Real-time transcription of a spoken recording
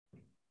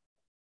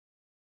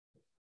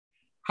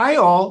Hi,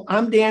 all.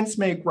 I'm Dan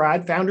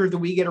Smagrod, founder of the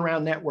We Get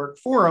Around Network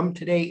Forum.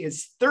 Today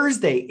is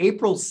Thursday,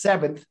 April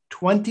 7th,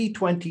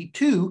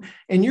 2022,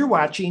 and you're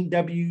watching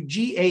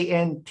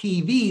WGAN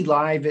TV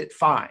live at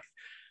 5.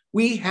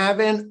 We have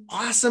an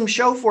awesome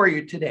show for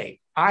you today.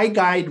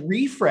 iGUIDE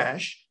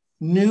Refresh,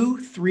 new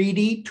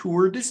 3D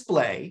tour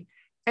display,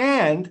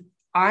 and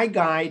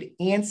iGUIDE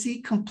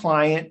ANSI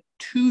compliant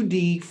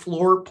 2D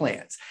floor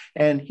plans.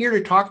 And here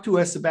to talk to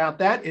us about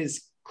that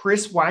is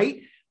Chris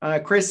White.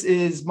 Chris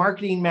is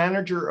marketing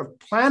manager of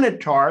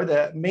Planetar,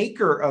 the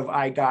maker of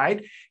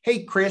iGUIDE.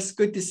 Hey, Chris,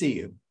 good to see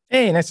you.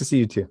 Hey, nice to see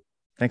you too.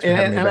 Thanks for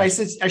having me back.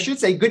 I should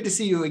say good to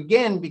see you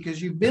again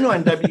because you've been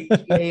on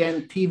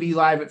WGAN TV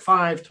Live at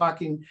 5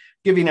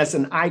 giving us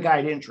an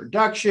iGUIDE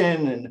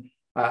introduction and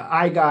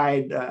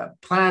iGUIDE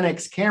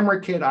Planix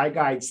camera kit,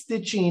 iGUIDE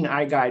stitching,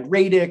 iGUIDE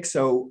radix.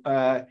 So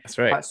that's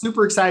right.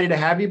 Super excited to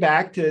have you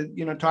back to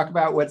talk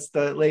about what's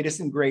the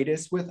latest and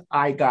greatest with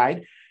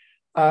iGUIDE.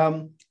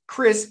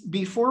 Chris,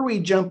 before we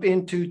jump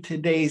into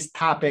today's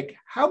topic,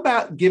 how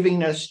about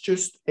giving us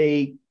just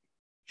a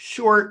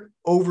short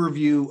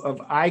overview of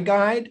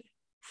iGUIDE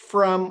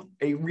from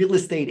a real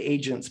estate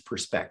agent's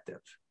perspective?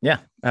 Yeah,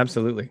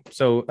 absolutely.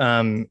 So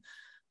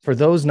for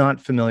those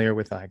not familiar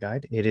with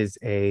iGUIDE, it is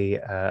a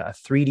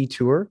 3D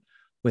tour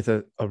with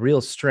a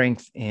real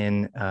strength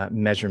in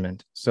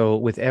measurement. So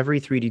with every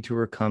 3D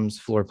tour comes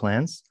floor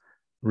plans,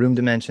 room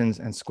dimensions,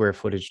 and square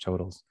footage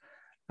totals.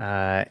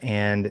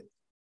 And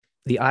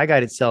the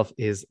iGUIDE itself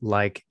is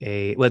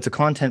it's a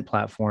content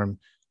platform,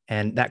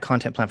 and that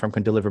content platform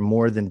can deliver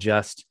more than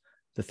just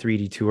the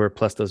 3D tour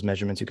plus those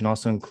measurements. You can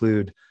also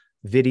include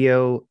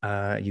video,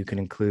 you can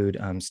include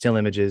still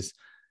images,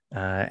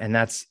 and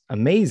that's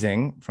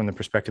amazing from the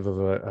perspective of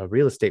a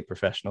real estate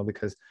professional,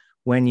 because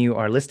when you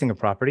are listing a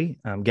property,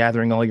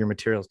 gathering all your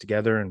materials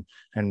together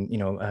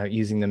and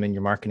using them in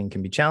your marketing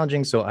can be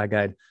challenging. So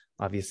iGUIDE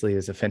obviously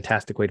is a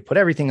fantastic way to put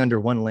everything under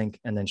one link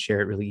and then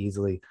share it really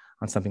easily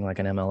on something like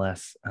an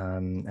MLS,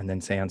 and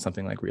then say on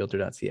something like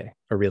realtor.ca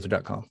or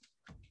realtor.com.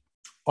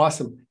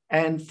 Awesome.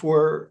 And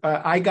for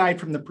iGUIDE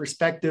from the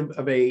perspective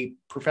of a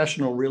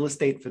professional real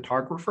estate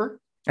photographer?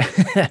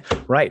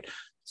 Right.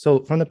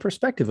 So from the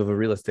perspective of a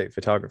real estate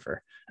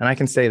photographer, and I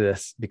can say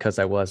this because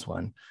I was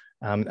one,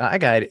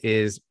 iGUIDE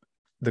is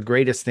the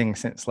greatest thing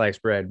since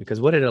sliced bread, because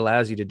what it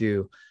allows you to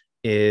do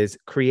is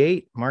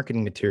create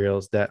marketing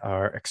materials that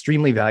are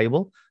extremely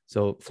valuable.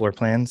 So floor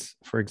plans,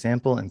 for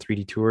example, and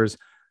 3D tours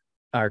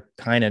are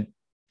kind of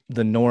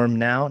the norm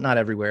now. Not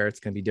everywhere. It's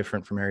going to be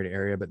different from area to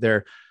area, but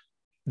they're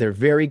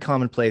very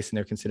commonplace and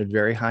they're considered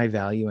very high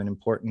value and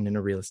important in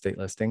a real estate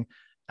listing.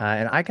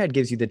 And iGUIDE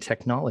gives you the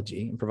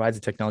technology and provides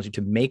the technology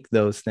to make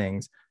those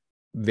things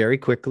very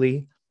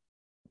quickly,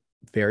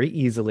 very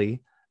easily,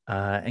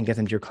 and get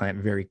them to your client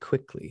very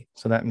quickly.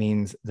 So that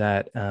means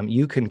that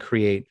you can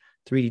create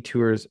 3D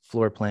tours,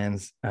 floor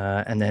plans,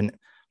 and then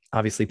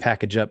obviously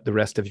package up the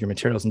rest of your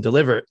materials and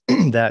deliver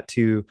that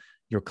to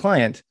your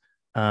client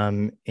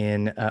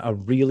in a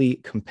really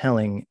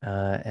compelling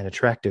and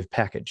attractive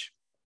package.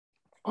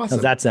 Awesome.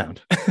 How's that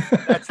sound?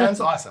 That sounds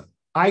awesome.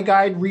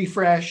 iGUIDE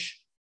Refresh,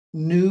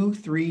 new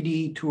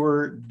 3D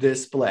tour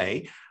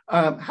display.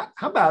 How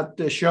about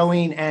the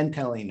showing and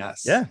telling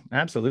us? Yeah,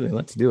 absolutely.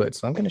 Let's do it.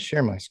 So I'm going to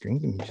share my screen.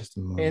 Give me just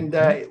a moment.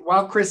 And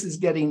while Chris is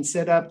getting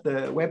set up,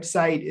 the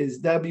website is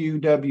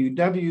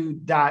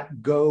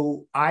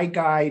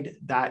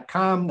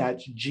www.goiguide.com.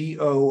 That's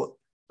G-O,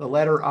 the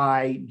letter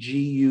I,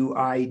 G-U-I-D-E.com.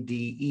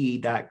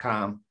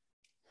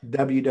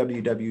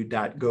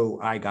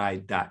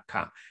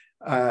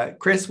 www.goiguide.com.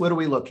 Chris, what are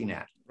we looking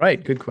at?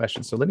 Right. Good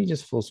question. So let me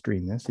just full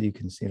screen this so you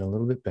can see it a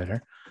little bit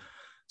better.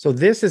 So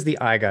this is the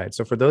iGUIDE.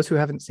 So for those who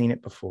haven't seen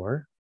it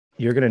before,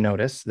 you're going to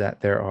notice that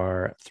there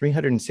are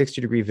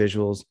 360-degree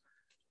visuals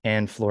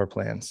and floor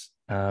plans.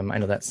 I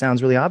know that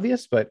sounds really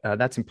obvious, but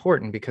that's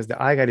important because the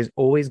iGUIDE is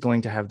always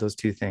going to have those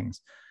two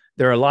things.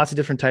 There are lots of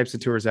different types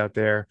of tours out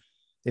there.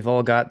 They've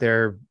all got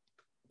their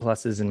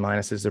pluses and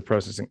minuses, their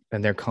pros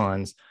and their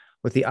cons.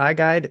 With the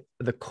iGUIDE,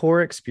 the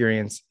core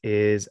experience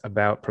is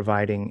about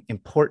providing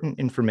important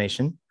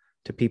information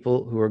to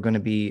people who are going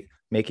to be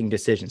making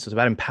decisions. So it's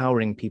about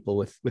empowering people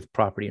with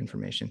property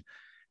information.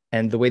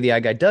 And the way the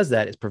iGUIDE does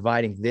that is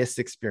providing this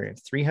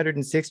experience,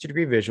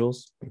 360-degree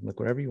visuals. You can look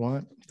wherever you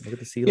want. Look at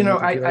the ceiling.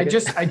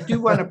 I do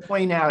want to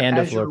point out and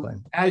as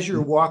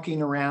you're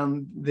walking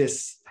around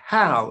this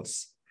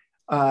house,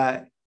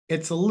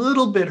 it's a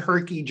little bit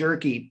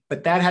herky-jerky,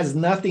 but that has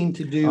nothing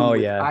to do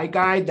with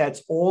iGUIDE.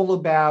 That's all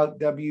about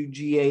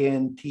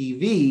WGAN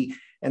TV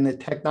and the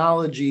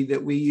technology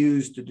that we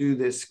use to do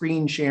this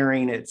screen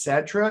sharing, et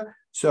cetera.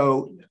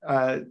 So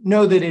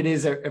know that it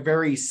is a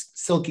very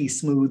silky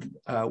smooth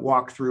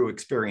walkthrough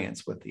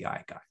experience with the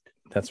iGUIDE.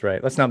 That's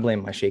right. Let's not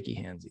blame my shaky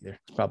hands either.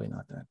 It's probably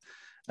not that.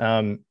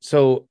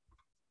 So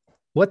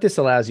what this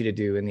allows you to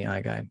do in the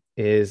iGUIDE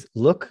is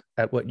look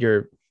at what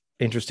you're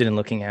interested in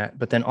looking at,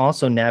 but then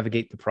also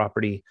navigate the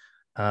property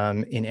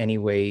in any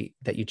way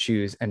that you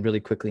choose and really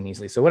quickly and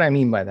easily. So what I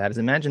mean by that is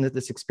imagine that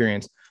this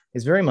experience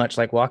is very much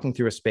like walking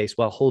through a space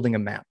while holding a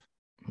map,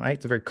 right?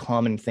 It's a very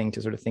common thing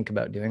to sort of think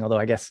about doing, although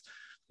I guess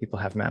People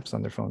have maps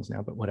on their phones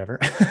now, but whatever.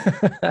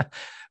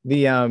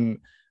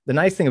 The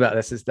nice thing about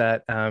this is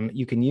that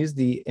you can use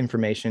the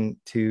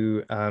information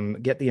to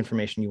get the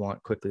information you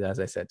want quickly, as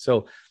I said.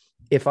 So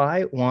if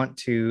I want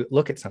to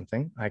look at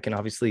something, I can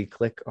obviously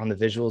click on the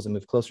visuals and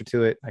move closer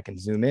to it. I can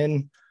zoom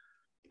in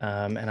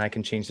and I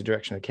can change the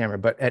direction of the camera.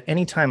 But at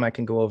any time, I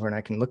can go over and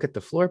I can look at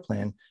the floor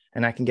plan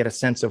and I can get a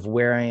sense of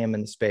where I am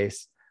in the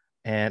space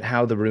and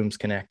how the rooms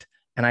connect.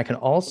 And I can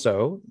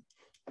also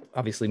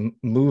obviously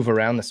move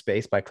around the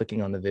space by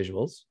clicking on the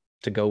visuals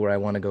to go where I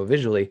want to go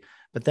visually.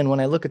 But then when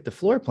I look at the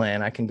floor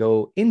plan, I can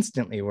go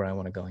instantly where I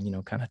want to go and, you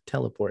know, kind of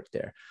teleport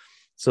there.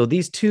 So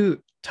these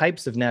two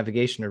types of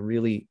navigation are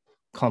really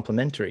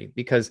complementary,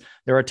 because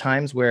there are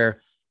times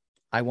where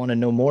I want to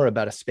know more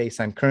about a space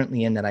I'm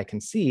currently in that I can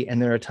see.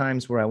 And there are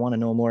times where I want to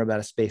know more about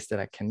a space that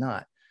I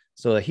cannot.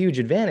 So a huge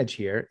advantage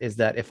here is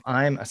that if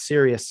I'm a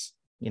serious,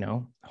 you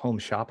know, home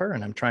shopper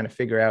and I'm trying to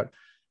figure out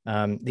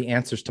the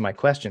answers to my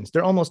questions,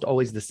 they're almost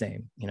always the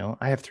same. You know,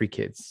 I have 3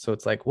 kids. So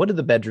it's like, what do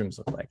the bedrooms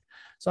look like?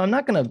 So I'm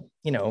not going to,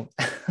 you know,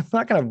 I'm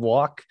not going to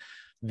walk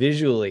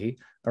visually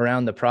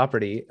around the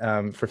property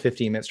for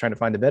 15 minutes trying to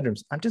find the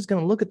bedrooms. I'm just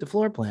going to look at the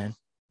floor plan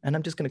and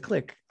I'm just going to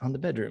click on the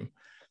bedroom.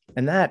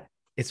 And that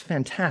is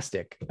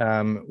fantastic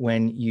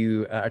when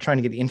you are trying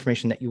to get the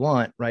information that you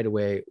want right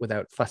away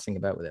without fussing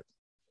about with it.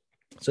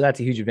 So that's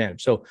a huge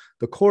advantage. So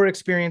the core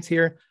experience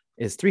here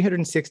is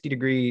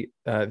 360-degree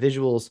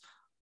visuals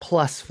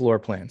plus floor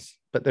plans.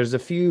 But there's a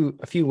few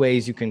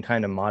ways you can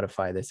kind of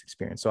modify this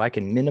experience. So I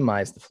can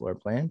minimize the floor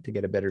plan to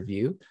get a better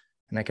view,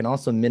 and I can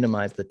also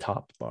minimize the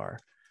top bar.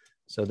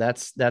 So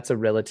that's a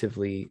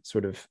relatively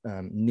sort of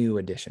new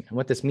addition. And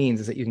what this means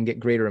is that you can get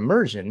greater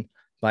immersion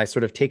by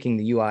sort of taking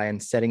the UI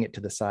and setting it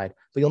to the side.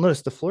 But you'll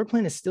notice the floor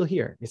plan is still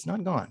here. It's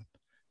not gone.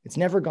 It's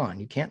never gone.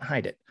 You can't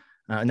hide it.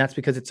 And that's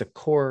because it's a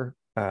core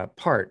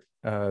part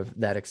of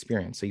that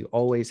experience. So you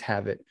always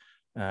have it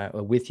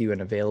with you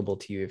and available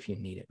to you if you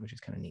need it, which is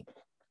kind of neat.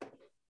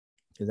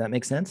 Does that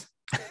make sense?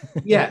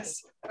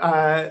 Yes.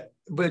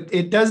 But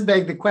it does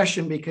beg the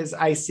question, because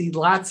I see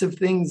lots of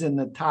things in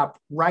the top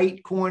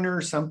right corner,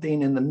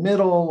 something in the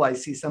middle. I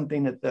see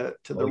something at the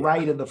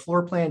right of the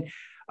floor plan.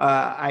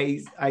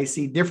 I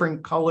see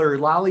different color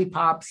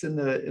lollipops in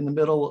the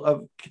middle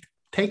of.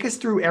 Take us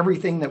through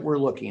everything that we're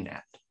looking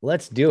at.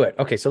 Let's do it.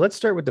 Okay, so let's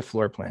start with the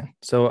floor plan.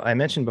 So I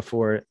mentioned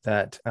before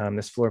that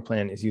this floor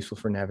plan is useful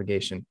for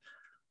navigation.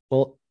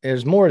 Well,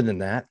 there's more than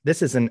that.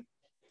 This is an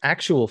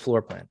actual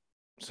floor plan.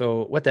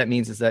 So what that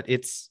means is that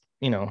it's,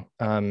 you know,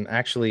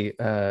 actually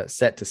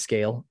set to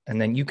scale,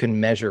 and then you can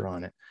measure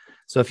on it.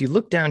 So if you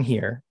look down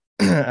here,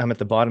 I'm at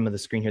the bottom of the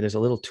screen here, there's a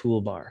little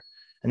toolbar,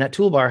 and that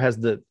toolbar has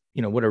the,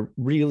 you know, what are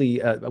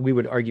really, we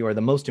would argue are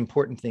the most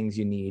important things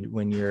you need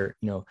when you're,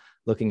 you know,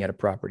 looking at a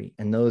property.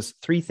 And those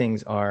 3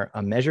 things are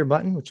a measure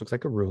button, which looks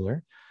like a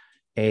ruler,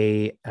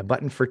 a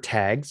button for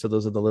tag. So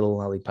those are the little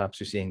lollipops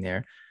you're seeing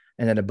there,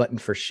 and then a button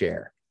for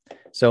share.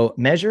 So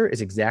measure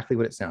is exactly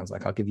what it sounds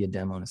like. I'll give you a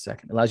demo in a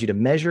second. It allows you to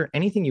measure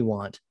anything you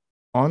want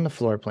on the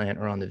floor plan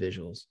or on the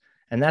visuals.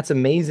 And that's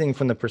amazing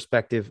from the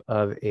perspective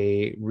of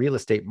a real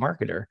estate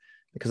marketer,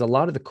 because a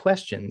lot of the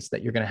questions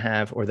that you're going to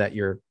have, or that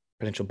your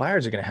potential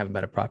buyers are going to have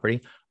about a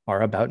property,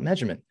 are about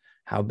measurement.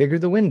 How big are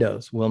the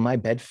windows? Will my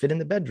bed fit in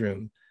the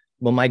bedroom?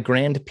 Will my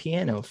grand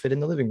piano fit in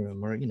the living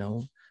room? Or, you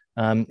know,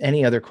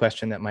 any other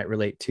question that might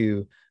relate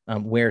to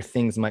where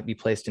things might be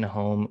placed in a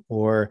home.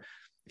 Or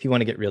if you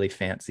want to get really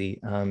fancy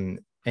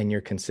and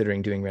you're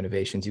considering doing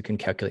renovations, you can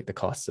calculate the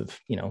costs of,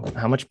 you know,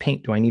 how much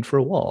paint do I need for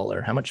a wall,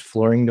 or how much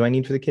flooring do I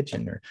need for the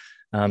kitchen, or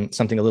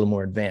something a little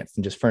more advanced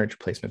than just furniture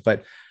placement.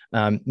 But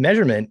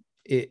measurement,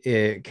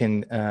 it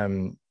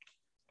can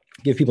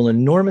give people an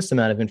enormous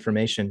amount of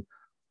information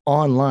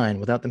online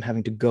without them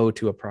having to go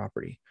to a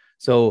property.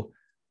 So,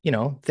 you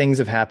know, things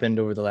have happened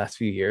over the last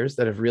few years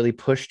that have really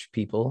pushed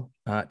people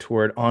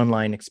toward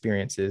online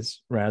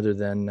experiences rather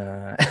than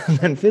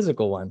than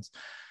physical ones.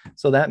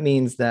 So that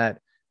means that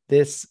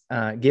this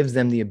gives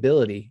them the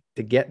ability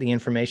to get the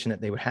information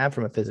that they would have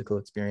from a physical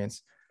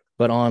experience,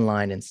 but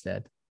online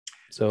instead.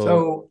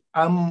 So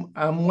I'm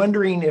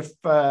wondering if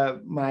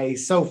my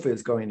sofa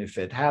is going to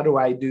fit. How do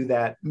I do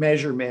that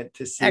measurement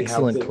to see?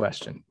 Excellent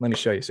question. Let me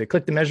show you. So you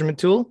click the measurement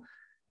tool,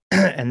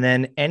 and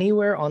then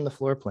anywhere on the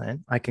floor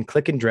plan, I can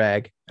click and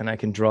drag, and I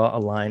can draw a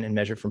line and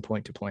measure from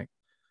point to point.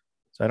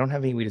 So I don't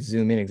have any way to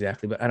zoom in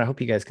exactly, but I hope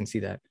you guys can see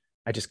that.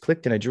 I just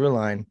clicked and I drew a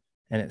line,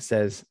 and it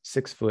says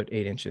 6 foot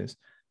 8 inches,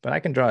 but I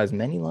can draw as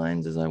many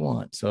lines as I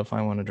want. So if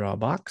I want to draw a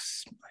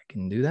box, I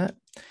can do that.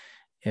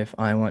 If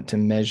I want to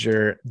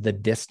measure the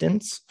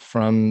distance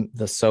from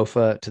the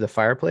sofa to the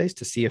fireplace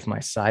to see if my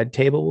side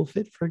table will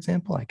fit, for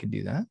example, I could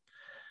do that.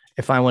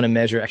 If I want to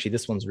measure, actually,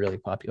 this one's really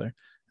popular.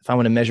 If I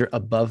want to measure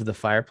above the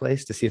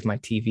fireplace to see if my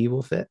TV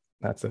will fit,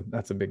 that's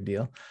a big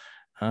deal.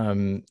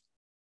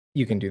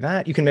 You can do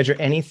that. You can measure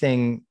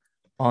anything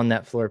on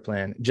that floor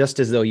plan, just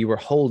as though you were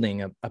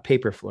holding a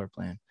paper floor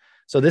plan.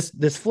 So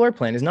this floor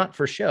plan is not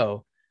for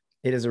show.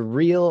 It is a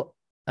real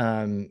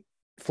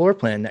floor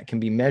plan that can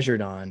be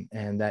measured on,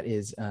 and that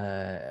is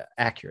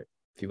accurate,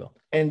 if you will.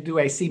 And do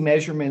I see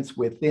measurements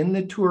within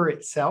the tour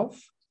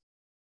itself?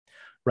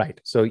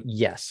 Right. So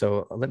yes.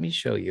 So let me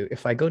show you.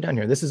 If I go down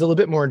here, this is a little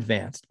bit more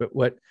advanced, but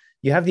what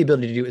you have the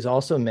ability to do is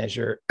also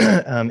measure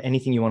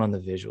anything you want on the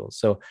visuals.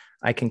 So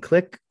I can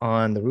click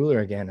on the ruler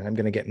again, and I'm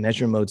going to get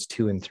measure modes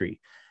 2 and 3.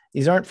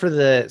 These aren't for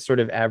the sort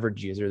of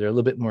average user. They're a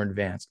little bit more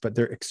advanced, but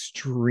they're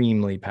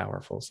extremely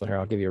powerful. So here,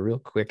 I'll give you a real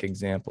quick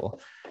example.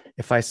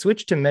 If I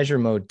switch to measure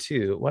mode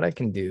 2, what I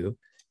can do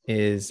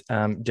is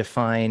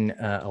define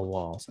a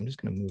wall. So I'm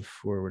just going to move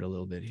forward a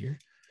little bit here.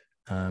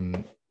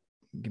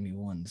 Give me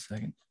 1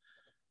 second.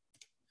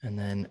 And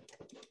then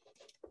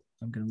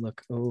I'm going to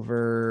look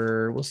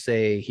over, we'll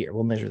say here,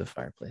 we'll measure the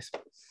fireplace.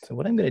 So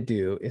what I'm going to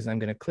do is I'm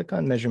going to click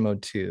on measure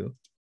mode 2.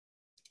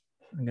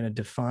 I'm going to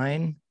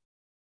define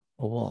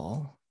a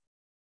wall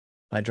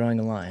by drawing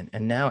a line.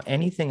 And now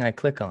anything I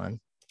click on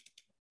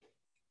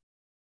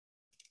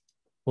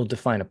will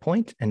define a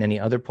point, and any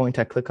other point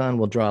I click on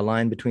will draw a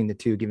line between the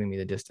two, giving me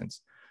the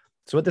distance.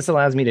 So what this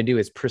allows me to do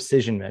is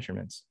precision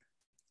measurements.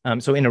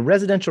 So in a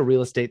residential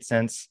real estate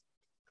sense,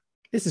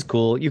 this is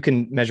cool. You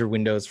can measure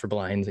windows for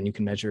blinds, and you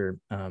can measure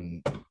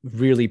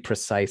really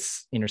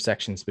precise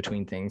intersections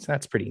between things.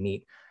 That's pretty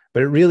neat.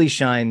 But it really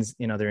shines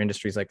in other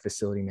industries like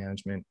facility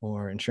management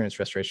or insurance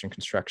restoration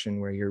construction,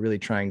 where you're really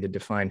trying to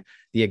define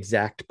the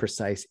exact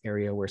precise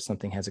area where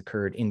something has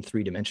occurred in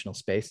 3-dimensional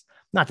space.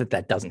 Not that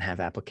that doesn't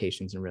have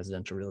applications in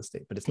residential real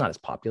estate, but it's not as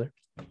popular.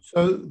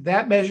 So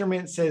that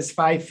measurement says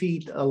 5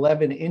 feet,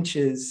 11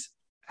 inches.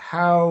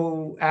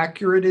 How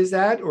accurate is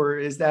that? Or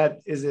is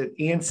it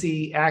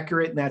ANSI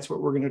accurate? And that's what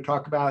we're going to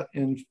talk about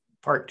in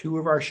part 2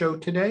 of our show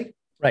today.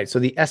 Right. So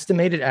the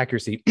estimated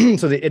accuracy,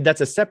 so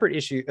that's a separate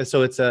issue.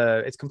 So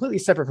it's completely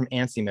separate from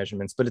ANSI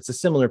measurements, but it's a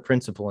similar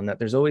principle in that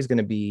there's always going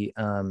to be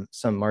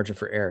some margin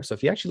for error. So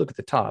if you actually look at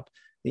the top,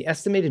 the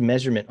estimated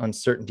measurement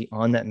uncertainty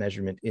on that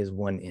measurement is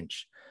 1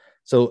 inch.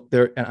 So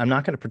I'm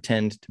not going to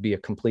pretend to be a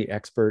complete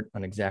expert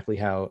on exactly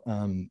how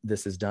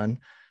this is done,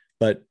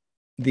 but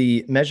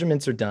the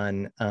measurements are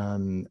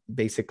done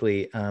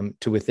basically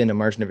to within a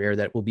margin of error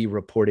that will be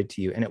reported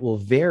to you, and it will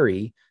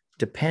vary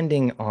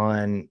depending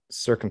on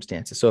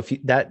circumstances. So if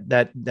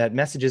that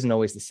message isn't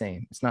always the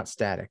same, it's not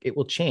static. It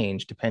will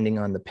change depending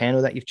on the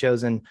panel that you've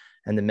chosen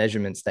and the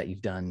measurements that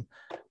you've done.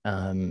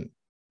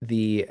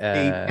 The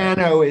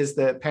pano is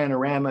the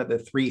panorama, the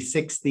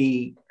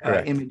 360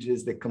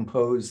 images that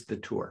compose the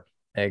tour.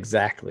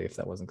 Exactly. If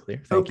that wasn't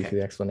clear, thank you for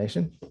the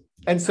explanation.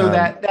 And so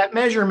that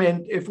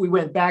measurement, if we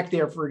went back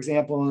there, for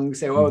example, and we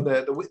say, oh,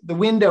 the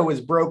window is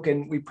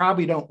broken, we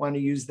probably don't want to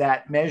use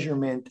that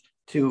measurement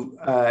to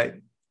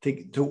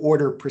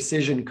order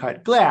precision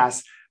cut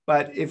glass.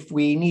 But if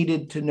we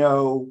needed to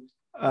know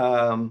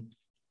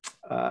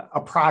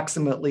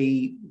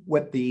approximately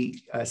what the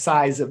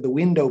size of the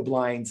window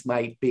blinds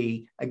might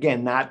be,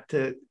 again, not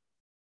to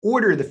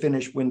order the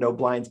finished window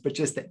blinds, but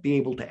just to be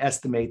able to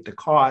estimate the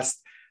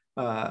cost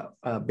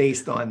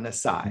based on the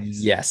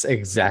size. Yes,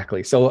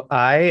 exactly. So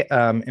I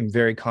am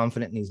very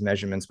confident in these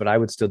measurements, but I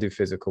would still do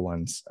physical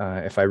ones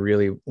if I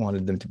really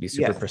wanted them to be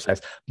super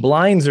precise.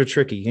 Blinds are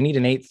tricky. You need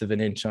 1/8 of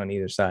an inch on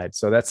either side.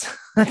 So that's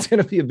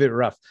going to be a bit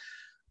rough.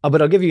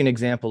 But I'll give you an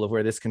example of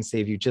where this can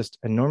save you just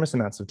enormous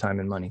amounts of time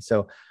and money.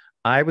 So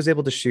I was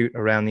able to shoot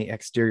around the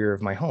exterior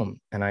of my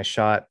home, and I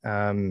shot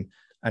an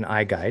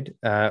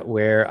iGUIDE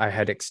where I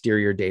had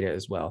exterior data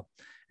as well.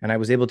 And I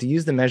was able to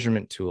use the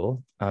measurement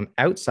tool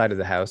outside of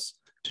the house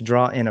to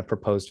draw in a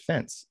proposed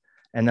fence.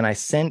 And then I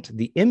sent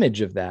the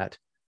image of that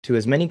to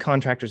as many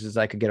contractors as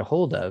I could get a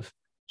hold of,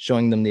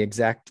 showing them the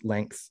exact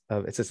length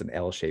of, it's just an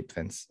L-shaped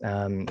fence,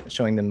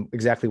 showing them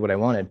exactly what I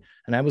wanted.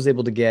 And I was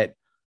able to get,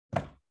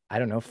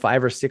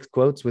 5 or 6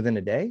 quotes within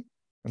a day.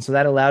 And so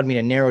that allowed me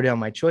to narrow down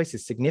my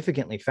choices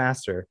significantly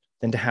faster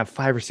than to have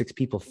 5 or 6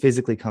 people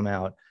physically come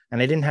out.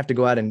 And I didn't have to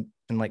go out and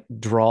like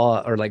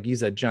draw or like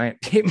use a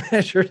giant tape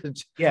measure to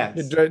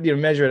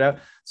measure it out.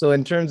 So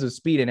in terms of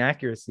speed and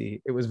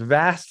accuracy, it was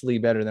vastly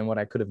better than what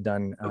I could have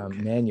done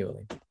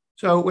manually.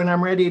 So when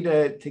I'm ready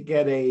to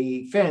get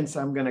a fence,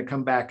 I'm going to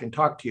come back and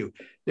talk to you.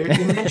 You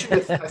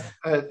mentioned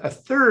a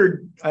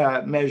third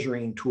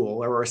measuring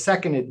tool or a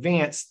second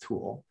advanced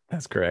tool.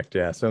 That's correct.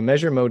 Yeah. So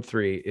measure mode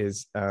 3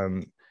 is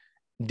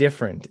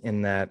different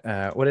in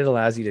that what it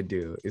allows you to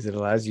do is it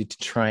allows you to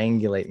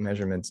triangulate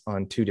measurements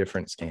on 2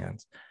 different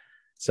scans.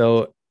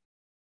 So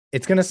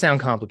it's going to sound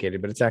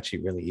complicated, but it's actually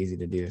really easy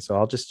to do. So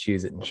I'll just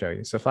choose it and show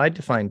you. So if I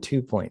define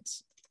 2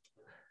 points,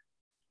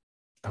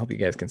 I hope you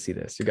guys can see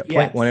this. You've got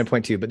point 1 and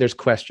point 2, but there's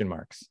question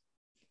marks.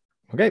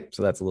 Okay,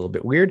 so that's a little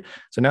bit weird.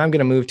 So now I'm going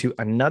to move to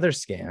another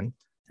scan,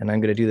 and I'm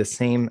going to do the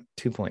same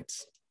 2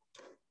 points.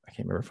 I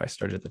can't remember if I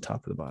started at the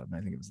top or the bottom.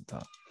 I think it was the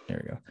top.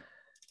 There we go.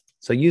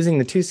 So using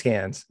the 2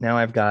 scans, now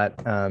I've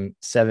got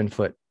 7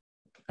 foot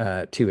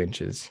 2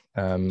 inches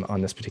on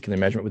this particular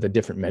measurement with a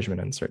different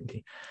measurement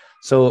uncertainty.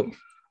 So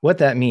what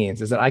that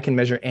means is that I can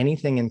measure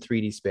anything in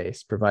 3D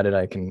space, provided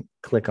I can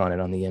click on it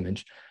on the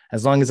image,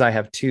 as long as I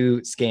have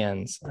 2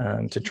 scans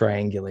to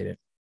triangulate it.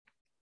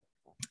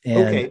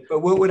 And, okay,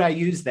 but what would I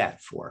use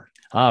that for?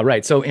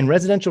 Right. So in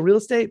residential real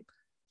estate,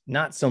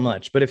 not so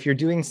much. But if you're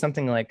doing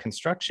something like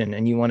construction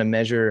and you want to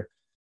measure,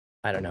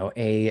 I don't know,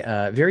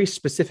 a very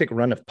specific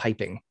run of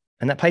piping,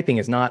 and that piping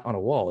is not on a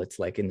wall, it's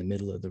like in the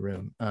middle of the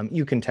room,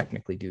 you can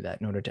technically do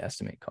that in order to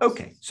estimate costs.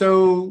 Okay,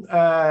 so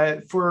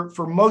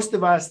for most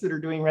of us that are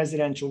doing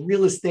residential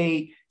real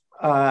estate,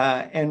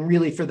 and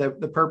really for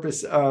the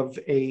purpose of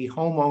a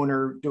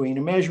homeowner doing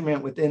a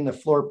measurement within the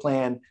floor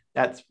plan,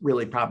 that's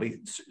really probably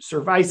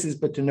suffices,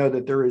 but to know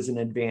that there is an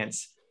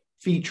advanced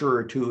feature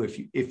or two if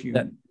you need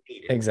it.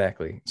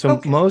 Exactly.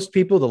 So most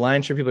people, the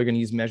lion's share of people, are going to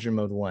use measure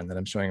mode 1 that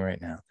I'm showing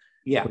right now.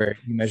 Yeah. Where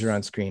you measure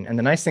on screen. And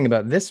the nice thing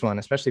about this one,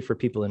 especially for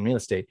people in real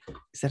estate,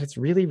 is that it's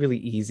really, really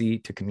easy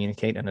to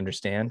communicate and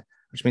understand,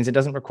 which means it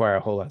doesn't require a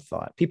whole lot of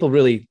thought. People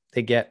really,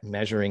 they get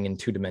measuring in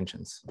 2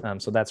 dimensions.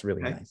 So that's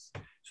really nice.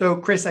 So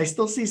Chris, I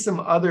still see some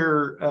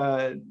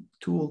other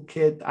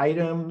toolkit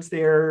items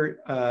there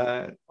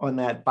on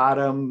that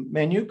bottom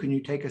menu. Can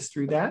you take us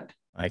through that?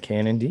 I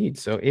can indeed.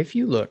 So if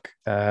you look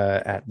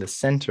at the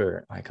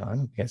center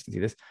icon, you guys can see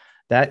this,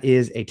 that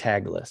is a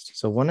tag list.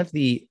 So one of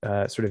the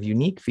sort of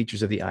unique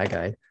features of the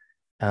iGUIDE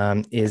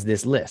is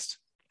this list.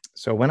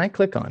 So when I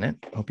click on it,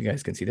 I hope you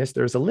guys can see this,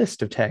 there's a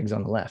list of tags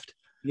on the left.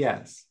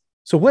 Yes.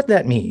 So what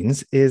that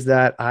means is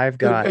that I've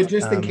got...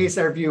 just in case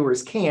our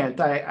viewers can't,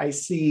 I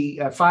see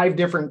 5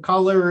 different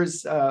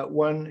colors.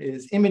 One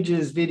is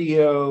images,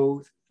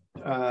 video,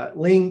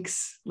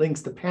 links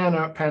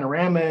to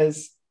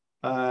panoramas,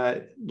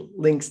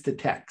 links to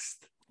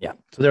text. Yeah.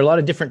 So there are a lot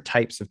of different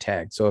types of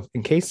tags. So if,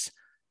 in case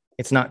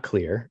it's not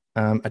clear,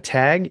 a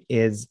tag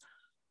is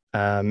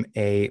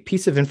a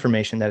piece of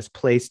information that is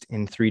placed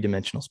in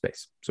 3-dimensional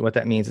space. So what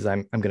that means is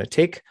I'm going to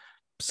take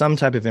some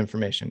type of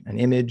information, an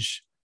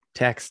image,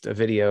 text, a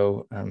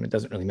video, it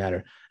doesn't really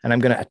matter. And I'm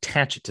going to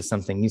attach it to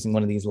something using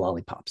one of these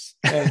lollipops.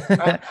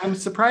 I'm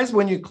surprised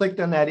when you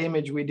clicked on that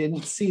image, we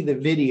didn't see the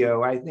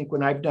video. I think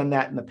when I've done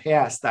that in the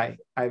past, I've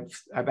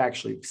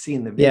actually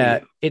seen the video. Yeah,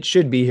 it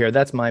should be here.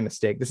 That's my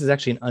mistake. This is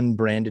actually an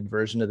unbranded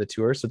version of the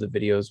tour, so the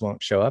videos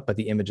won't show up, but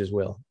the images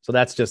will. So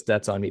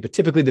that's on me. But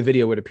typically the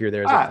video would appear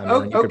there as a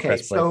thumbnail, and you could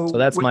press play. So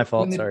that's my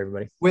fault. Sorry,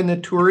 everybody. When the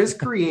tour is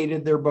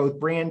created, they're both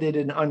branded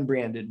and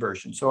unbranded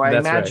versions. So I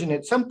imagine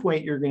at some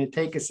point you're going to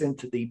take us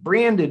into the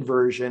branded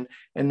version,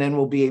 and then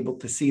we'll be able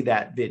to see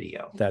that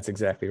video. That's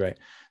exactly right.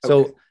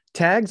 So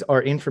tags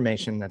are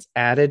information that's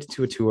added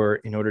to a tour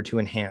in order to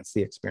enhance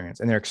the experience.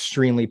 And they're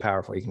extremely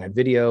powerful. You can add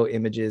video,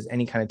 images,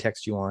 any kind of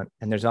text you want.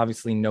 And there's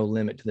obviously no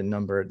limit to the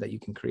number that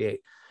you can create.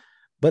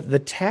 But the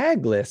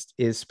tag list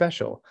is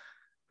special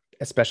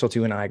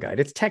to an iGUIDE.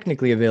 It's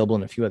technically available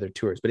in a few other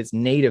tours, but it's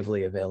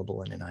natively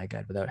available in an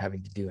iGUIDE without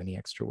having to do any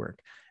extra work.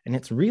 And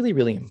it's really,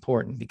 really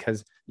important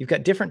because you've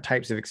got different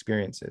types of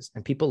experiences,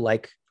 and people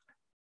like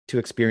to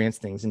experience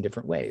things in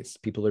different ways.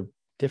 People are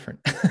different.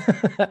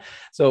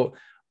 So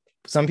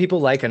some people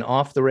like an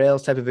off the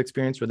rails type of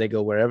experience where they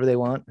go wherever they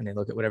want and they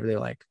look at whatever they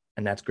like.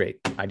 And that's great.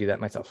 I do that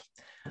myself.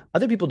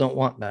 Other people don't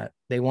want that.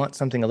 They want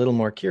something a little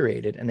more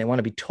curated, and they want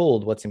to be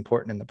told what's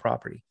important in the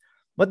property.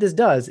 What this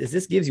does is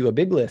this gives you a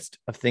big list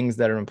of things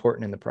that are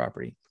important in the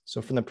property.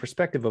 So from the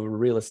perspective of a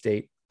real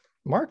estate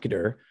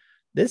marketer,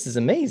 this is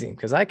amazing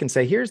because I can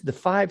say, here's the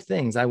 5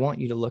 things I want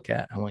you to look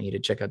at. I want you to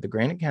check out the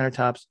granite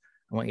countertops.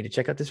 I want you to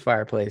check out this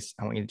fireplace.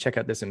 I want you to check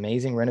out this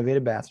amazing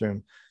renovated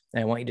bathroom.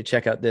 And I want you to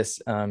check out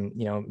this,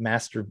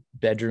 master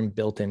bedroom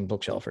built-in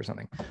bookshelf or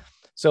something.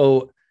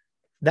 So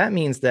that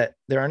means that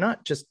there are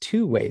not just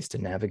 2 ways to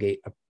navigate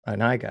an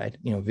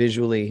iGUIDE,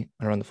 visually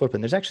or on the floor plan.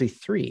 There's actually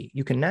 3.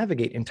 You can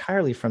navigate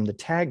entirely from the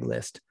tag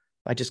list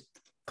by just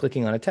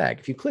clicking on a tag.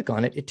 If you click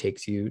on it, it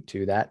takes you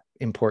to that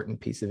important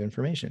piece of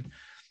information.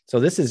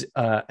 So this is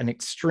an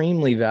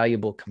extremely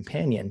valuable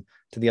companion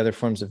to the other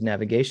forms of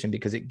navigation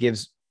because it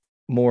gives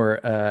more,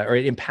 or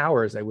it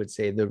empowers, I would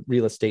say, the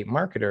real estate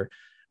marketer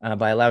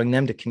by allowing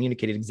them to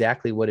communicate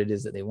exactly what it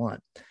is that they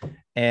want.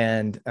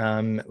 And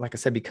like I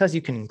said, because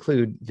you can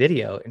include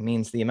video, it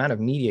means the amount of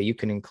media you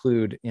can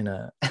include in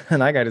an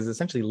iGUIDE is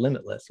essentially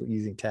limitless with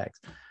using tags,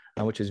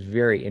 which is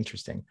very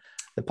interesting.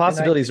 The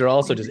possibilities are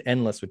also just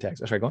endless with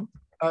tags. Oh, sorry, go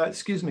on.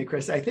 Excuse me,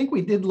 Chris. I think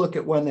we did look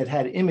at one that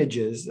had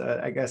images.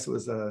 I guess it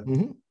was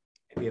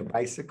maybe a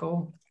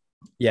bicycle.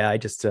 Yeah, I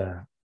just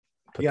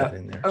put that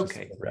in there.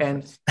 Okay.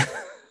 And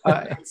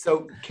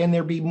so can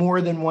there be more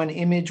than one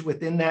image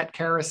within that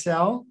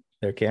carousel?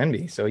 There can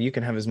be. So you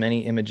can have as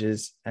many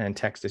images and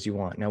text as you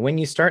want. Now, when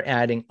you start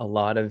adding a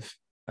lot of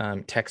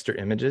text or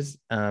images,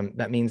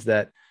 that means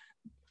that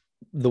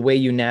the way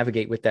you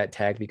navigate with that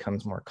tag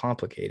becomes more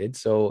complicated.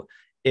 So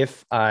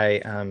if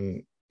I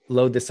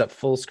load this up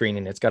full screen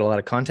and it's got a lot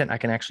of content, I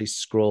can actually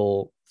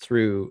scroll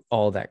through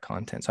all that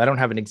content. So I don't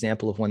have an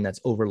example of one that's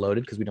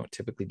overloaded because we don't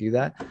typically do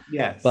that.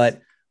 Yes.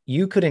 But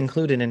you could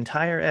include an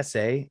entire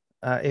essay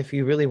if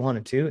you really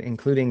wanted to,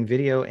 including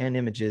video and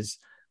images,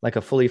 like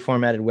a fully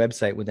formatted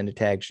website within a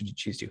tag, should you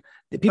choose to.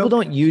 People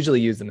don't usually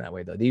use them that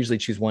way, though. They usually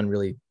choose one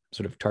really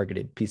sort of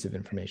targeted piece of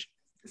information.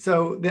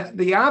 So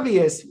the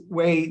obvious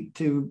way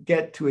to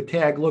get to a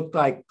tag looked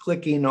like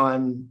clicking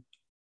on,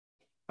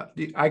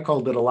 I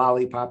called it a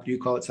lollipop. Do you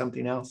call it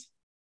something else?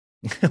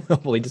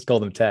 Well, we just call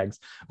them tags,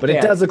 but Yeah.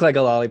 it does look like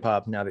a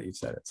lollipop now that you've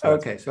said it. So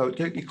okay, so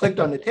you clicked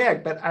on the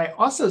tag, but I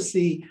also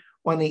see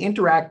on the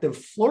interactive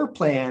floor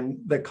plan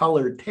the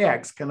colored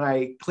tags. Can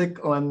I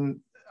click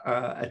on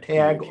a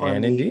tag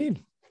on the?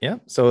 indeed. Yeah.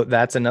 So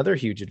that's another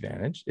huge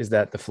advantage is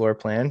that the floor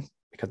plan,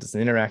 because it's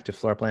an interactive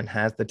floor plan,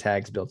 has the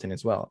tags built in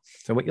as well.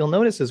 So what you'll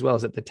notice as well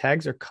is that the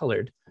tags are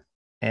colored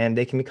and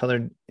they can be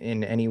colored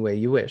in any way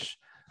you wish.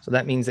 So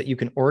that means that you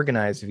can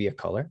organize via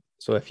color.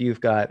 So if you've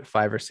got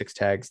 5 or 6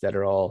 tags that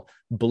are all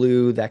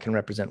blue, that can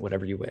represent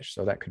whatever you wish.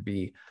 So that could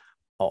be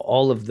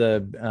all of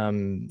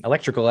the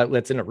electrical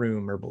outlets in a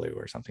room are blue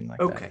or something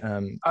like Okay.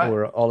 that,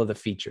 or all of the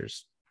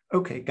features.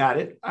 Okay, got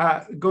it.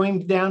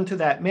 Going down to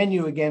that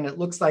menu again, it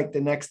looks like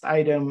the next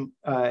item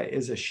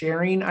is a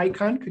sharing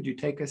icon. Could you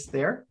take us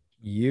there?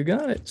 You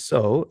got it.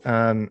 So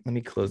let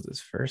me close this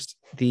first.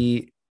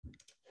 The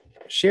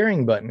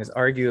sharing button is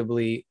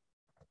arguably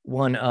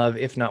one of,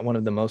 if not one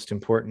of the most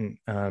important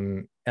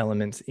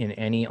elements in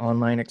any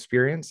online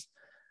experience.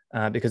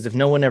 Because if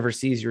no one ever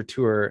sees your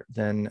tour,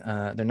 then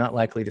they're not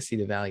likely to see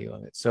the value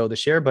of it. So the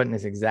share button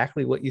is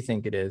exactly what you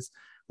think it is.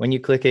 When you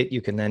click it,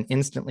 you can then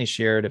instantly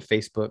share to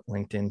Facebook,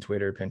 LinkedIn,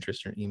 Twitter,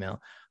 Pinterest, or email.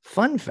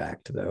 Fun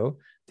fact, though,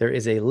 there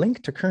is a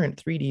link to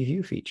current 3D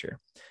view feature.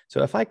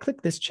 So if I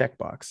click this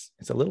checkbox,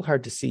 it's a little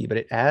hard to see, but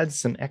it adds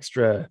some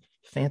extra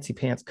fancy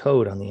pants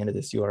code on the end of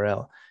this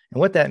URL. And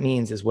what that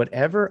means is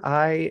whatever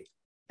I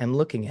am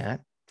looking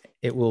at,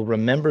 it will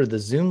remember the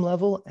zoom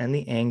level and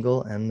the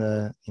angle and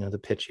the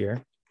pitch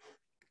here.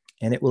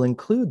 And it will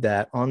include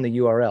that on the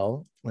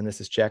URL when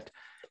this is checked.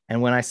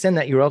 And when I send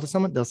that URL to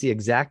someone, they'll see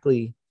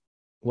exactly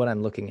what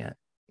I'm looking at.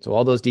 So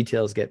all those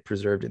details get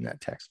preserved in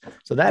that text.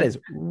 So that is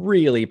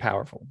really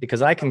powerful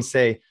because I can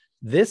say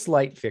this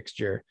light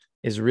fixture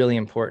is really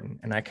important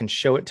and I can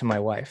show it to my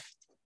wife.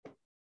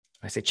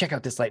 I say, check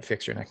out this light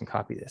fixture and I can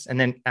copy this. And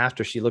then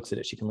after she looks at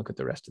it, she can look at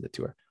the rest of the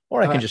tour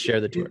or I can just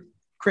share the tour.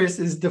 Chris,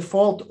 is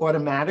default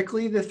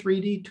automatically the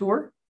 3D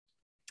tour?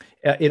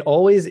 It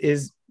always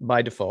is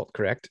by default,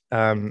 correct?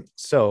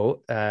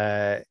 So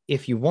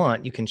if you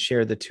want, you can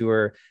share the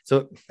tour.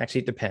 So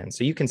actually it depends.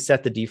 So you can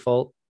set the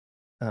default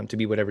to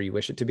be whatever you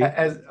wish it to be.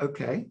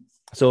 Okay.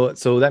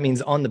 So that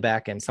means on the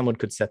back end, someone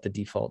could set the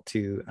default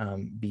to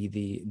be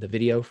the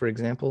video, for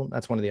example.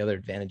 That's one of the other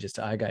advantages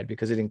to iGUIDE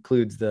because it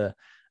includes that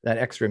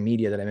extra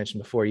media that I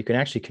mentioned before. You can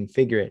actually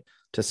configure it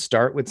to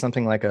start with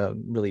something like a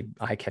really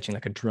eye-catching,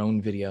 like a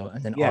drone video,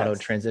 and then auto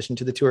transition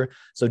to the tour.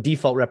 So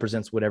default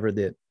represents whatever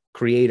the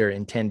creator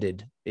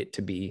intended it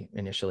to be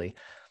initially.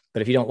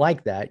 But if you don't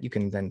like that, you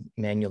can then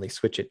manually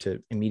switch it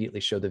to immediately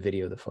show the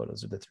video, the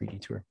photos of the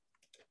 3D tour.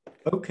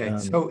 Okay,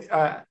 so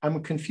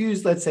I'm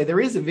confused. Let's say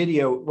there is a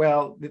video.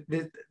 Well,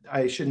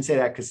 I shouldn't say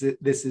that because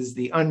this is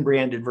the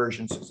unbranded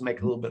version, so it's make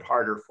it a little bit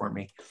harder for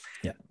me.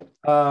 Yeah.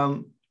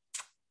 I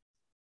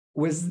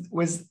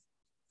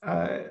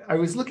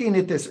was looking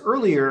at this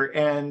earlier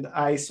and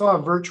I saw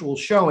a virtual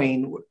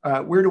showing.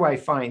 Where do I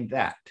find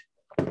that?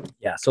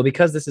 Yeah, so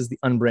because this is the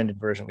unbranded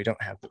version, we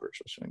don't have the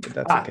virtual showing, but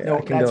that's okay.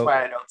 No, that's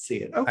why I don't see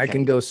it. Okay. I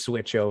can go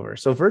switch over.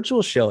 So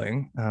virtual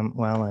showing,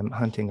 while I'm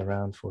hunting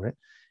around for it,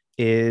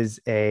 is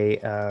a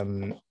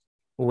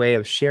way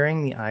of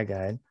sharing the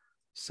iGUIDE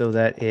so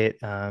that it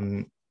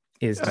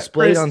is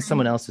displayed on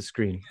someone else's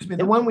screen. Excuse me,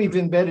 the one we've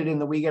embedded in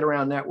the We Get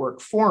Around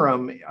Network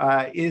forum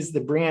is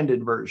the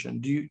branded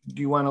version. Do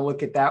you want to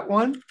look at that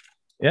one?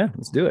 Yeah,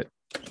 let's do it.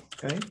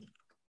 Okay.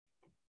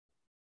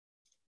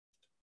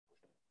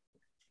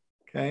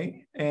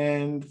 Okay,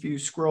 and if you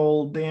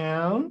scroll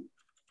down,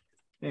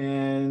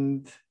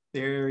 and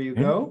there you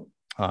go.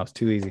 Oh, it's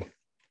too easy.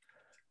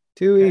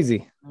 Too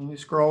easy. And you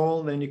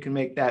scroll, then you can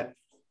make that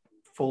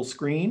full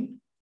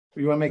screen.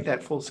 You want to make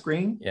that full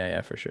screen?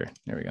 Yeah, for sure.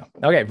 There we go.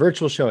 Okay,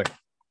 virtual showing.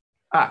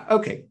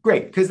 Okay,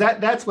 great. Because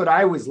that's what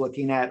I was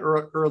looking at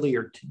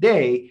earlier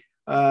today.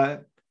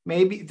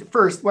 Maybe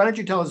first, why don't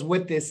you tell us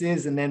what this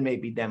is and then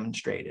maybe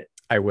demonstrate it?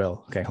 I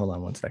will. Okay, hold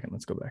on one second.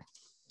 Let's go back.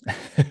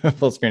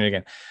 Full screen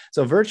again.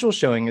 So virtual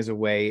showing is a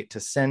way to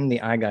send the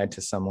iGUIDE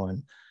to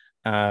someone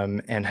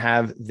and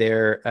have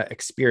their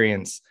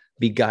experience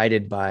be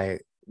guided by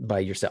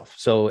yourself.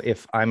 So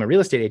if I'm a real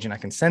estate agent, I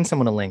can send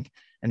someone a link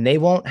and they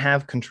won't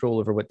have control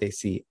over what they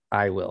see.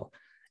 I will.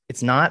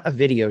 It's not a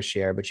video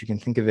share, but you can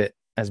think of it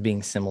as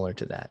being similar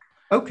to that.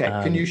 Okay.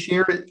 Can you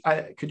share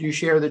it? Could you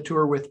share the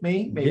tour with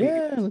me? Maybe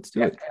let's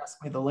do it. Pass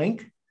me the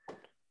link.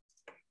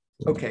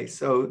 Okay.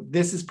 So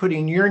this is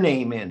putting your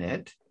name in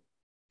it.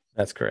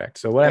 That's correct.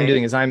 So what I'm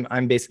doing is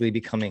I'm basically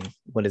becoming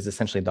what is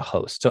essentially the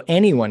host. So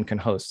anyone can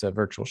host a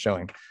virtual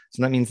showing.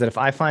 So that means that if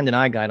I find an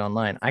iGUIDE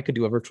online, I could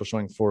do a virtual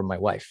showing for my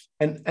wife.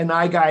 An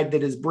iGUIDE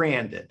that is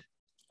branded.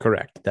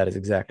 Correct. That is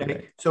exactly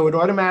right. So it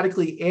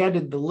automatically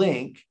added the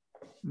link.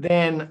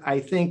 Then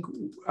I think,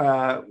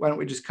 why don't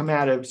we just come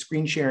out of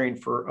screen sharing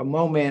for a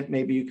moment?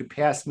 Maybe you could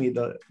pass me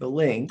the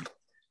link.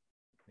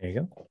 There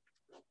you go.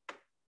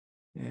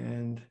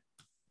 And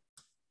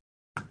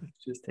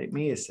just take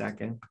me a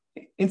second.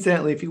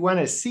 Incidentally, if you want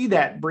to see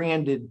that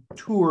branded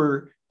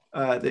tour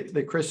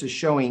that Chris is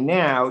showing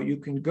now, you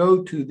can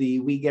go to the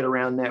We Get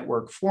Around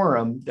Network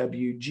forum,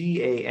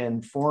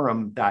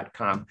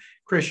 WGANforum.com.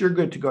 Chris, you're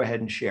good to go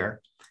ahead and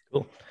share.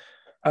 Cool.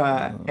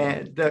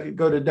 And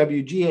go to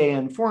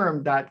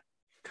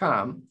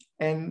WGANforum.com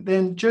and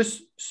then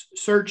just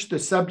search the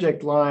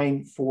subject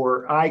line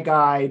for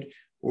iGUIDE,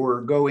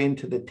 or go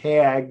into the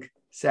tag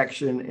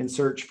section and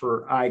search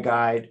for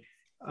iGUIDE.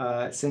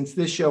 Since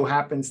this show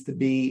happens to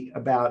be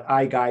about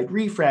iGUIDE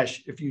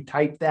refresh, if you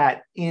type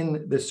that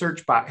in the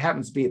search box, it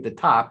happens to be at the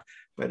top,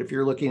 but if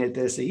you're looking at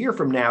this a year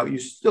from now, you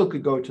still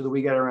could go to the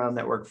We Get Around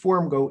Network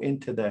forum, go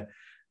into the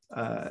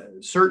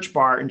search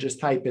bar and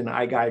just type in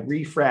iGUIDE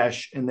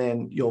refresh, and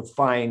then you'll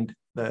find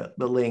the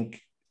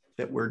link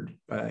that we're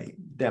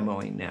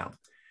demoing now.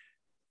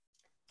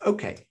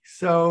 Okay,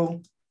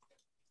 so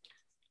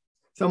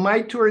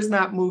my tour is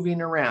not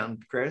moving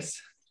around, Chris.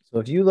 So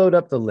if you load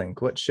up the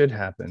link, what should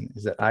happen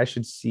is that I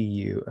should see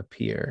you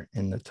appear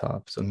in the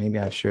top. So maybe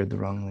I've shared the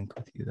wrong link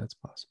with you. That's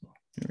possible.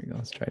 Here we go.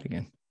 Let's try it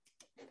again.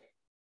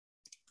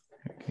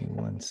 Give me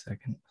 1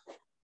 second.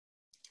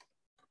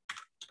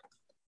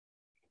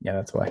 Yeah,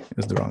 that's why. It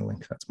was the wrong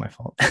link. That's my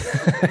fault.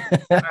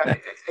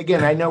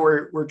 Again, I know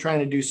we're trying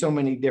to do so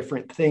many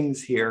different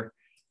things here.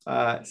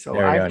 So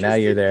there we go. Now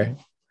you're there.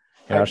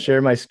 And I'll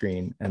share my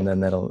screen, and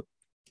then that'll.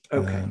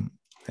 Okay.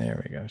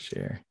 There we go.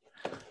 Share.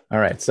 All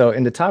right. So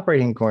in the top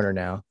right-hand corner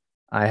now,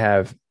 I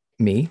have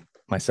me,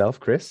 myself,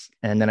 Chris,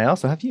 and then I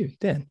also have you,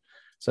 Dan.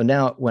 So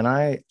now when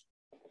I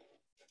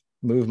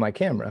move my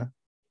camera,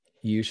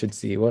 you should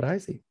see what I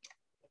see.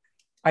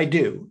 I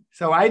do.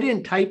 So I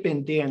didn't type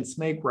in Dan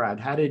Smagrod.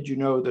 How did you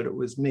know that it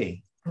was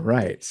me?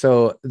 Right.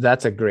 So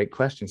that's a great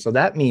question. So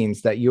that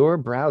means that your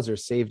browser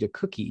saved a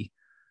cookie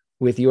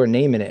with your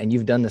name in it, and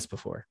you've done this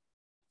before.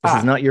 This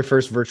is not your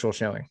first virtual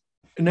showing.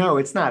 No,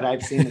 it's not.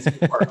 I've seen this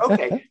before.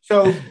 Okay.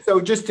 So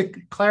just to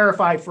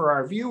clarify for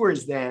our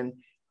viewers then,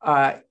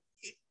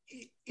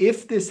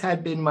 if this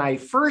had been my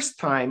first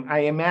time,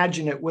 I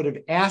imagine it would have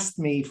asked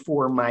me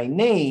for my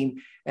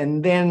name,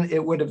 and then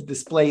it would have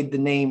displayed the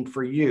name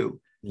for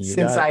you.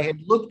 Since I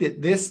had looked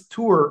at this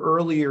tour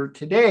earlier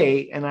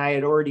today and I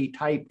had already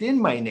typed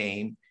in my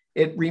name,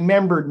 it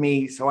remembered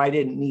me, so I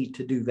didn't need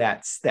to do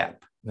that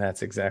step.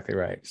 That's exactly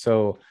right.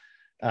 So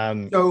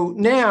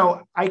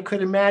now I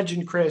could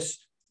imagine, Chris,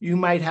 you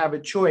might have a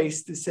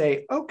choice to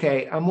say,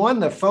 okay, I'm on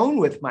the phone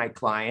with my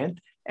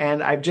client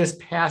and I've just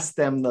passed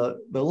them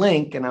the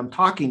link and I'm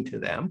talking to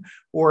them,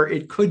 or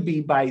it could be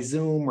by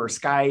Zoom or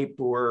Skype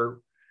or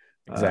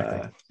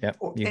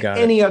you got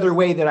any other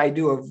way that I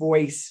do a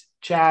voice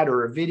chat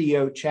or a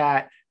video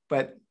chat.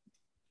 But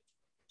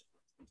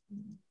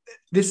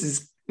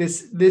this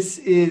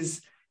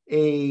is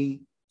a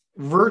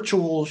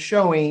virtual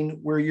showing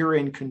where you're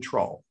in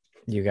control.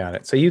 You got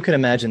it. So you can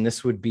imagine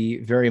this would be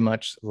very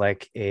much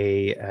like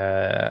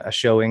a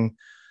showing,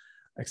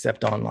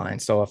 except online.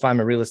 So if I'm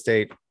a real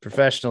estate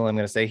professional, I'm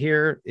going to say,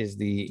 here is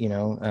the,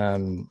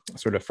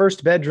 sort of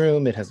first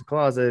bedroom. It has a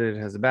closet. It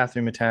has a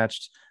bathroom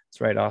attached. It's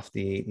right off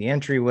the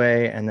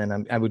entryway. And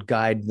then I would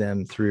guide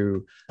them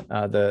through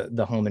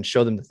the home and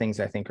show them the things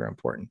I think are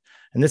important.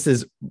 And this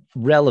is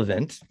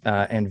relevant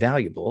and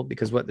valuable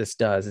because what this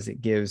does is it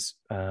gives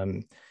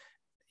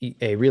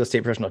a real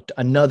estate professional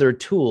another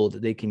tool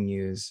that they can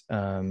use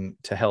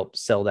to help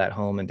sell that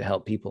home and to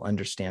help people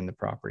understand the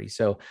property.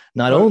 So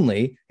not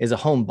only is a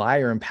home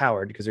buyer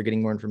empowered because they're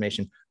getting more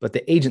information, but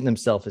the agent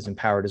themselves is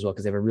empowered as well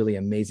because they have a really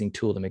amazing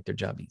tool to make their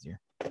job easier.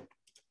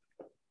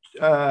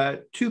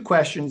 2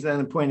 questions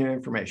and a point of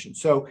information.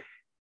 So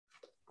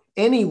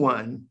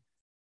anyone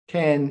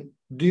can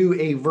do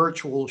a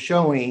virtual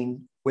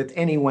showing with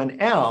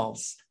anyone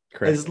else.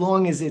 Correct. As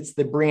long as it's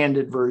the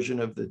branded version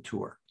of the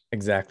tour.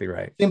 Exactly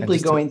right. Simply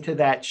going to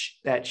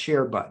that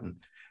share button.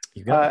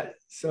 You got it.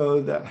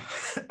 So the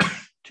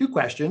 2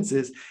 questions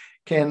is,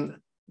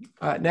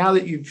 now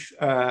that you've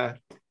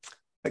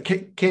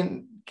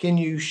can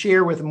you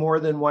share with more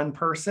than one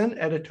person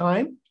at a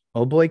time?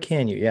 Oh boy,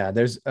 can you? Yeah,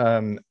 there's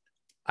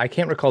I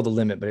can't recall the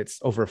limit, but it's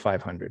over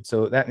 500.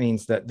 So that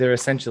means that there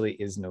essentially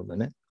is no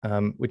limit,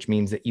 which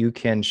means that you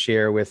can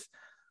share with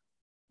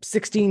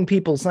 16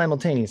 people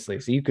simultaneously.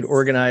 So you could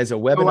organize a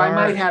webinar. So I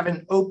might have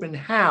an open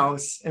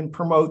house and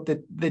promote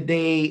the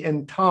day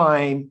and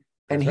time.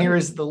 And here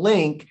is the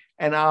link,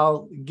 and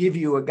I'll give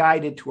you a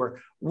guided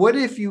tour. What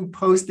if you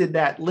posted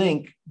that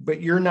link,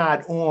 but you're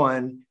not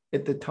on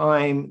at the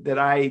time that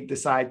I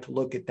decide to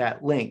look at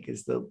that link?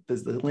 Does the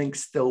link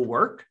still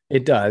work?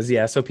 It does,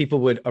 yeah. So people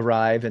would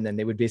arrive and then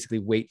they would basically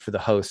wait for the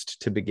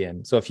host to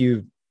begin. So if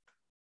you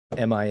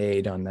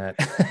MIA'd on that,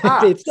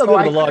 they'd still be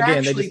able to log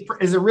in.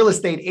 As a real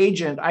estate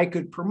agent, I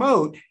could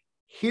promote,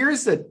 here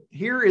is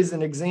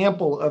an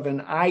example of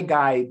an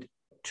iGUIDE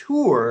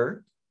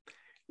tour.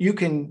 You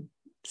can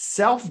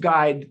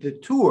self-guide the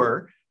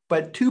tour,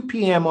 but 2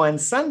 p.m. on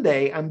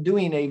Sunday, I'm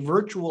doing a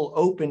virtual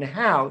open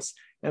house,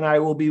 and I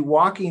will be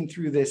walking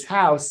through this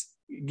house,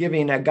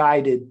 giving a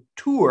guided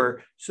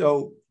tour.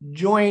 So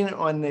join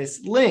on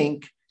this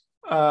link,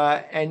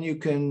 and you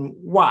can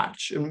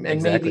watch. And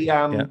exactly. Maybe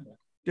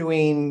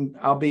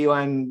I'll be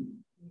on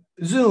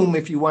Zoom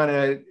if you want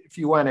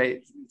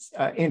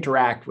to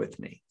interact with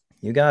me.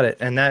 You got it.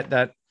 And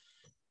that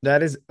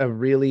is a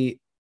really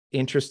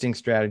interesting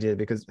strategy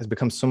because it has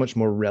become so much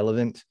more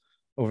relevant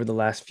over the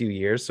last few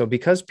years. So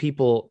because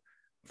people,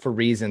 for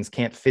reasons,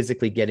 can't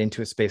physically get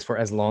into a space for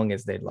as long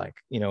as they'd like,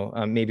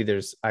 maybe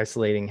there's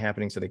isolating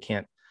happening, so they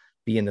can't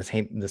be in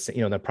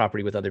the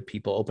property with other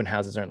people. Open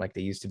houses aren't like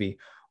they used to be.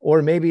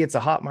 Or maybe it's a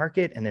hot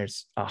market and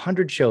there's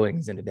 100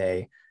 showings in a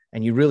day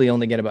and you really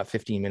only get about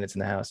 15 minutes in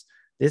the house.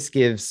 This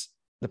gives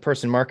the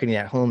person marketing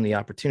at home the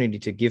opportunity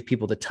to give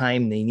people the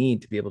time they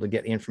need to be able to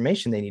get the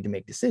information they need to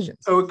make decisions.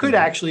 So it could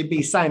actually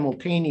be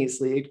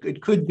simultaneously.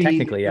 It could be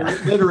technically, yeah.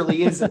 There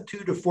literally is a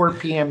 2 to 4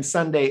 p.m.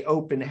 Sunday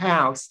open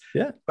house.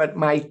 Yeah. But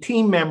my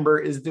team member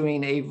is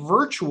doing a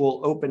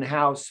virtual open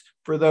house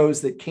for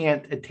those that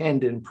can't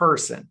attend in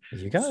person.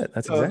 You got it.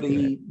 That's so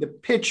exactly right. The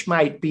pitch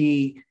might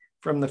be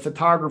from the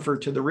photographer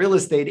to the real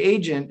estate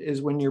agent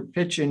is when you're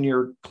pitching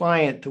your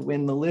client to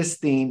win the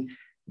listing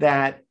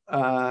that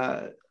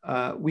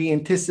we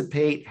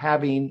anticipate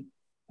having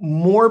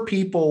more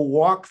people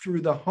walk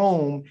through the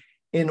home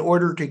in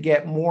order to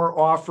get more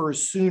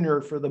offers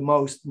sooner for the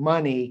most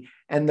money.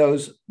 And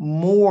those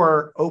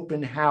more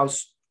open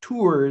house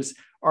tours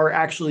are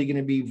actually going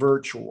to be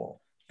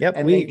virtual. Yep.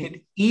 And they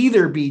could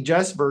either be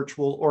just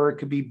virtual or it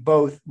could be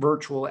both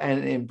virtual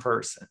and in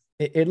person.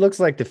 It looks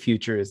like the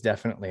future is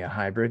definitely a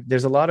hybrid.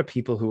 There's a lot of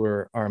people who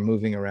are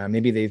moving around.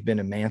 Maybe they've been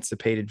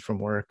emancipated from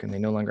work and they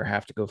no longer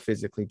have to go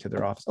physically to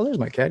their office. Oh, there's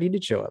my cat. He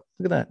did show up.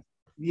 Look at that.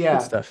 Yeah.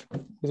 Good stuff. I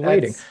was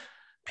waiting.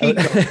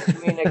 Pico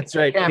doing a That's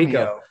right.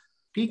 cameo.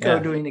 Pico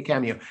doing the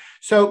cameo.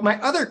 So my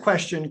other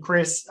question,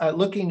 Chris,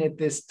 looking at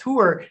this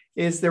tour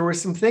is there were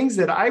some things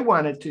that I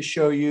wanted to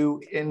show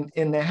you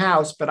in the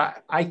house,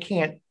 but I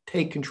can't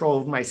take control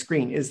of my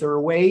screen. Is there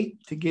a way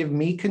to give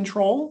me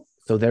control?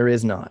 So there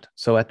is not.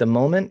 So at the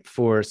moment,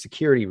 for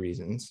security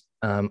reasons,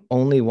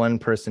 only one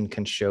person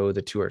can show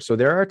the tour. So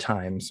there are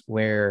times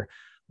where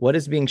what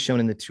is being shown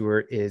in the tour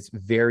is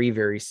very,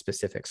 very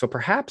specific. So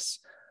perhaps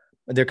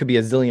there could be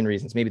a zillion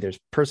reasons. Maybe there's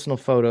personal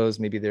photos.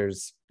 Maybe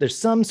there's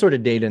some sort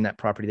of data in that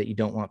property that you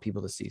don't want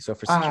people to see. So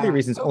for security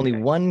reasons, only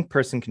one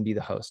person can be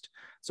the host.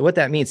 So what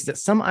that means is that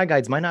some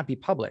iGuides might not be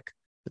public,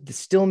 but they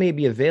still may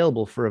be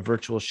available for a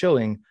virtual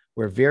showing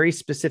where very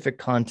specific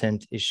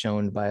content is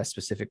shown by a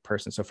specific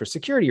person. So for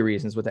security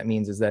reasons, what that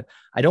means is that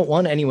I don't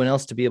want anyone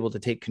else to be able to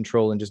take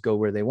control and just go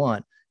where they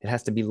want. It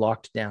has to be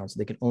locked down so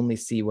they can only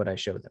see what I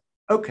show them.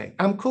 Okay,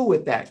 I'm cool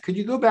with that. Could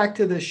you go back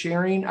to the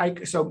sharing?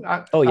 For sure.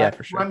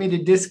 Want me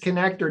to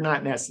disconnect or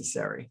not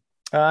necessary?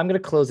 I'm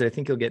going to close it. I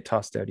think you'll get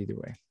tossed out either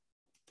way.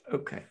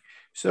 Okay.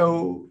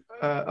 So,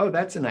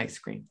 that's a nice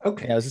screen.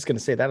 Okay. Yeah, I was just going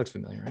to say that looks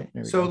familiar,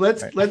 right? So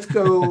let's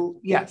go.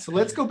 Yeah. So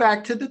let's go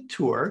back to the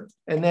tour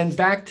and then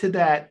back to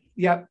that.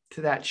 Yep.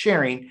 To that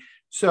sharing.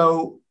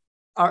 So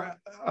are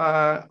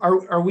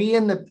we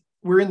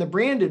we're in the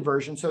branded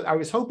version. So I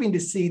was hoping to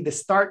see the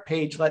start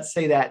page. Let's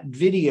say that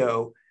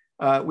video.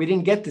 We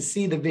didn't get to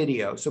see the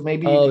video. So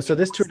maybe. Oh, so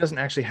this tour doesn't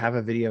actually have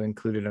a video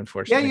included,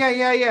 unfortunately.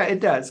 Yeah.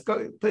 It does.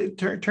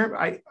 Turn.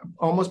 I'm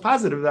almost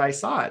positive that I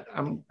saw it.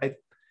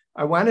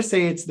 I want to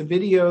say it's the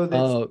video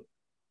that's. So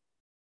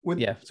what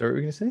were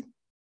we going to say?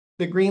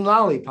 The green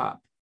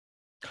lollipop.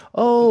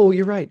 Oh,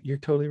 you're right. You're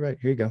totally right.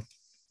 Here you go.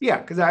 Yeah,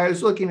 because I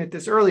was looking at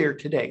this earlier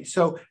today.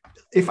 So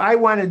if I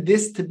wanted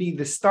this to be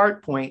the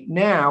start point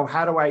now,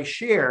 how do I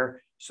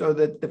share so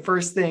that the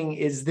first thing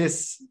is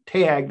this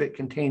tag that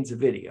contains a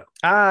video?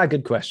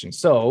 Good question.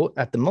 So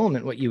at the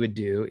moment, what you would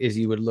do is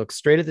you would look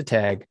straight at the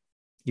tag,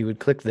 you would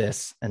click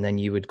this, and then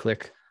you would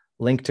click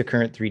link to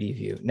current 3D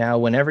view. Now,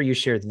 whenever you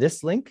share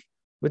this link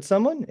with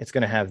someone, it's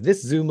going to have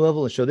this zoom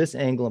level and show this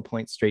angle and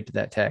point straight to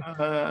that tag.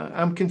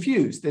 I'm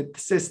confused. It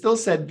still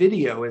said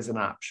video as an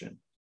option.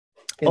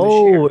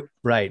 Oh,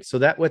 right. So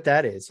what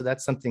that is. So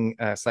that's something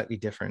slightly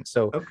different.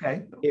 So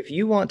okay, if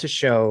you want to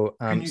show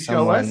can you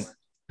someone, show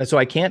us? So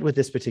I can't with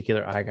this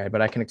particular iGuide,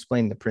 but I can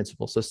explain the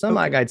principle. So some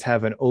iGuides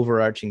have an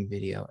overarching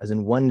video, as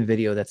in one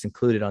video that's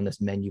included on this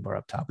menu bar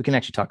up top. We can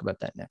actually talk about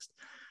that next.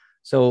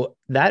 So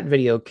that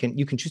video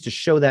you can choose to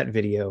show that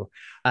video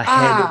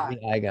ahead of the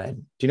iGuide.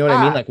 Do you know what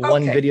I mean? Like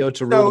one video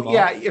to rule them all.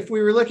 Yeah, if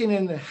we were looking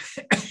in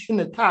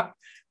the top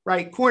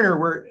right corner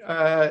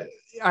where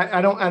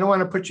I don't want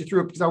to put you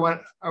through it because I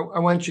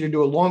want you to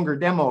do a longer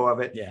demo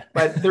of it. Yeah.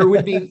 But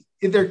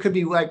there could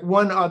be like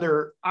one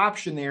other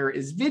option there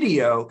is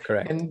video.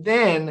 Correct. And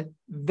then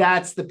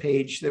that's the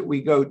page that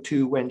we go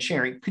to when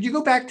sharing. Could you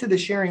go back to the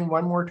sharing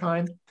one more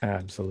time?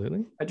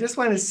 Absolutely. I just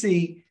want to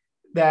see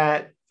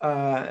that.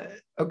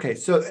 Okay,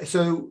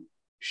 so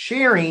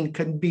sharing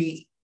can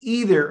be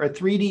either a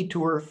 3D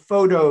tour,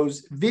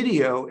 photos,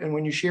 video, and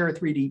when you share a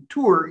 3D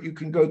tour, you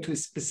can go to a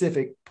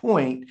specific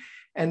point.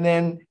 And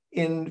then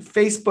in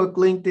Facebook,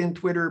 LinkedIn,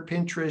 Twitter,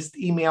 Pinterest,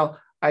 email,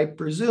 I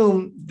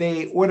presume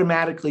they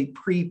automatically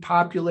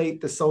pre-populate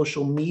the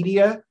social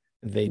media.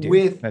 They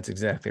do. That's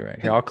exactly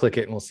right. Here, I'll click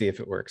it and we'll see if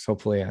it works.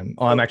 Hopefully I'm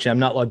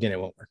not logged in. It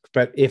won't work.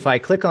 But if I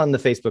click on the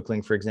Facebook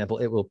link, for example,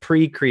 it will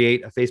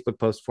pre-create a Facebook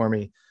post for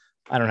me.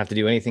 I don't have to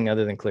do anything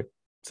other than click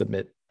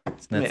submit.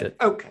 That's it.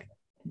 Okay.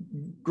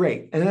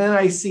 Great. And then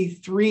I see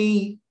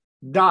 3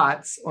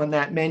 dots on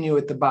that menu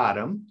at the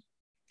bottom.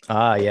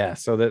 Ah, yeah.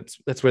 So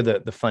that's where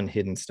the fun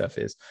hidden stuff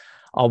is.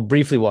 I'll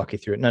briefly walk you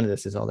through it. None of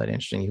this is all that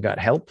interesting. You've got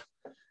help.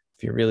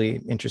 If you're really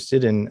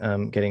interested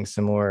in getting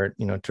some more,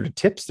 sort of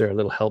tips, there are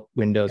little help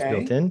windows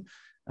built in.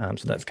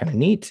 So that's kind of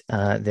neat.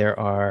 There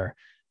are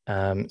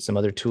some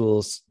other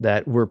tools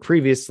that were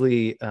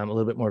previously a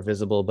little bit more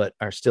visible, but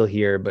are still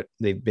here, but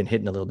they've been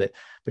hidden a little bit.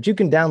 But you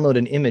can download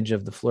an image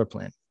of the floor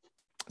plan.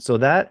 So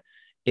that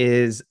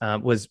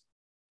was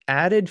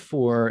added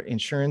for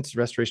insurance,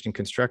 restoration, and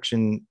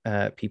construction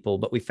people,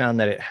 but we found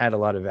that it had a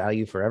lot of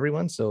value for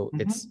everyone. So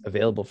it's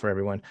available for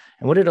everyone.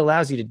 And what it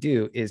allows you to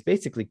do is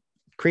basically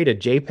create a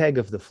JPEG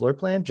of the floor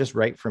plan just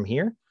right from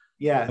here.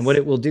 Yes. And what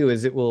it will do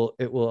is it will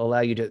allow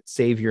you to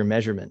save your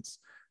measurements.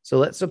 So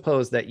let's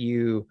suppose that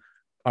you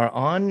are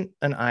on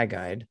an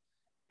iGUIDE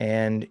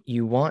and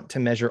you want to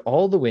measure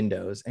all the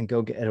windows and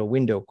go get a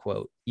window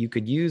quote. You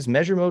could use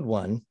measure mode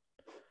 1,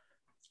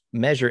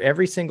 measure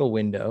every single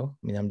window.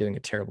 I mean, I'm doing a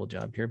terrible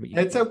job here, but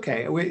it's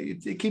okay. We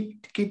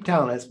keep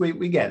telling us.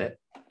 We get it.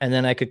 And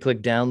then I could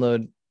click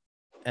download,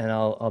 and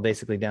I'll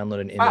basically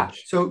download an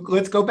image. So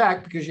let's go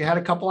back because you had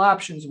a couple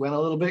options. Went a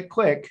little bit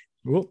quick.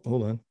 Whoa,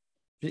 hold on.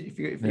 If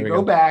you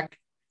go back,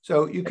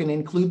 so you can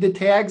include the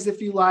tags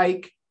if you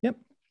like. Yep.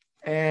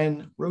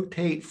 And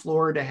rotate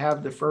floor to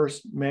have the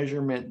first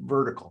measurement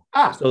vertical.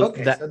 So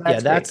okay.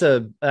 That's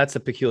a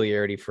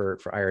peculiarity for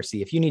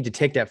IRC. If you need to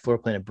take that floor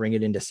plan and bring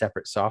it into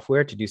separate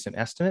software to do some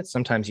estimates,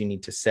 sometimes you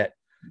need to set.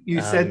 You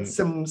said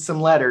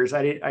some letters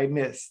I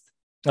missed.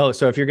 Oh,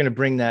 so if you're going to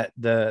bring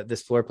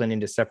this floor plan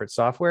into separate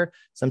software,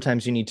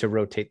 sometimes you need to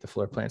rotate the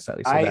floor plan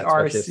slightly. So IRC. That's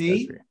what this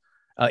does for you.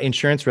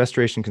 Insurance,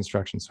 restoration,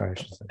 construction. Sorry, I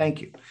should say.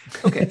 Thank you.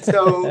 Okay,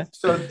 so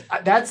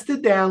that's the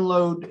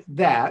download.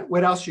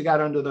 What else you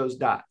got under those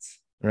dots?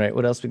 All right.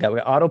 What else we got? We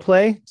got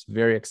autoplay. It's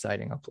very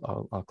exciting.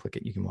 I'll click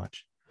it. You can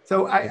watch.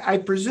 So I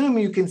presume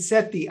you can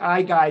set the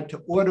iGUIDE to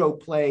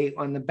autoplay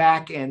on the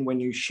back end when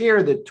you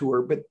share the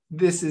tour, but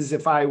this is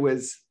if I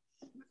was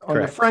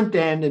on the front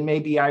end and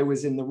maybe I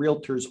was in the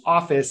realtor's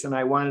office and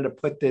I wanted to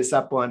put this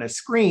up on a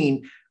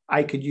screen,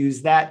 I could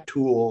use that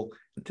tool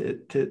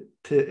to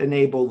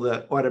enable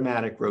the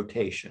automatic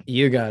rotation.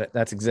 You got it.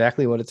 That's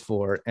exactly what it's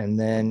for. And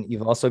then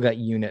you've also got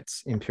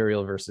units,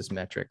 imperial versus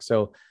metric.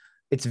 So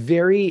it's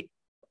very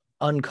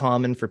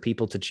uncommon for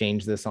people to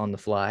change this on the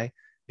fly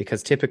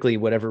because typically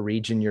whatever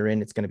region you're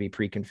in, it's going to be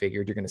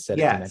pre-configured. You're going to set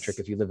it to metric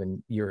if you live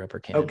in Europe or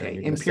Canada.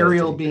 Okay.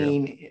 Imperial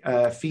being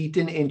feet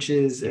and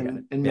inches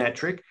and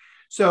metric.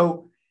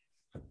 So,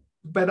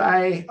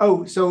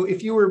 so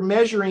if you were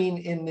measuring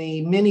in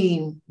the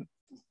mini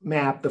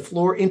map, the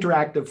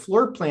interactive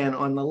floor plan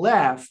on the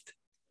left,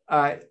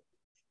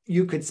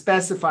 you could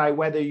specify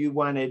whether you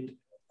wanted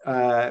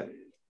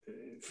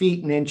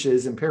feet and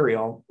inches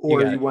imperial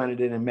or you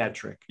wanted it in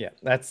metric. Yeah,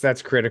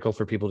 that's critical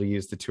for people to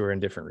use the tour in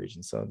different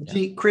regions. So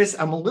See, Chris,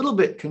 I'm a little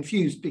bit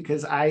confused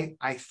because I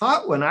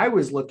thought when I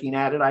was looking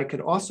at it, I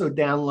could also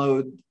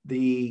download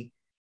the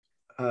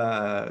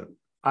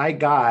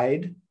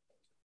iGUIDE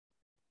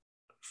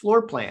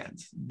floor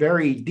plans,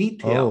 very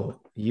detailed. Oh,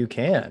 you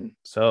can.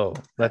 So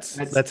that's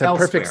a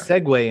perfect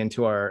segue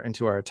into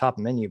our top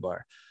menu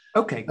bar.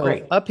 Okay,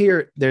 great. Up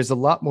here, there's a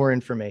lot more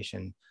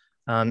information.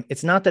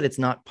 It's not that it's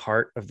not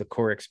part of the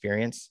core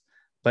experience,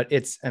 but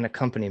it's an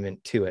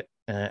accompaniment to it.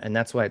 And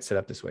that's why it's set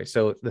up this way.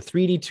 So the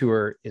 3D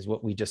tour is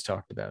what we just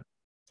talked about,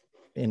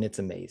 and it's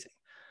amazing.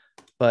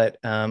 But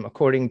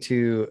according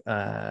to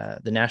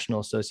the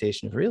National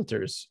Association of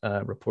Realtors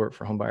report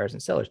for home buyers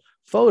and sellers,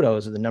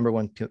 photos are the number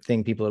one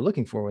thing people are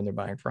looking for when they're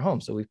buying for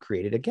homes. So we've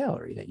created a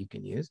gallery that you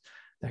can use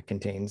that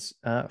contains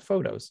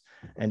photos.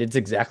 And it's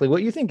exactly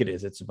what you think it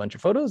is. It's a bunch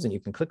of photos and you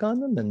can click on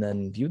them and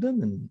then view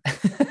them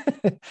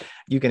and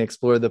you can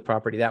explore the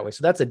property that way.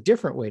 So that's a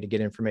different way to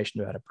get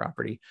information about a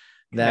property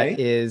that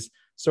is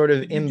sort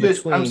of in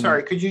between. I'm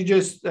sorry, could you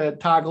just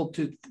toggle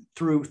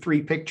through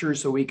 3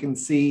 pictures so we can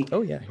see?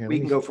 Oh yeah. Here, we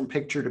can go from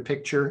picture to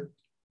picture.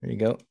 There you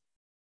go.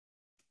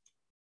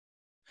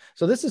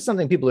 So this is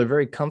something people are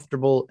very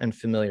comfortable and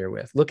familiar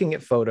with. Looking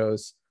at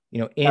photos,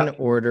 in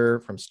order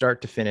from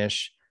start to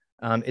finish.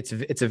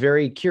 It's a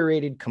very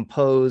curated,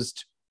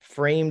 composed,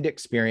 framed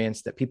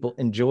experience that people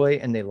enjoy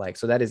and they like.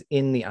 So that is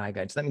in the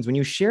iGUIDE. So that means when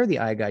you share the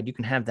iGUIDE, you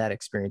can have that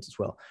experience as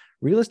well.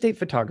 Real estate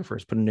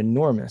photographers put an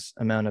enormous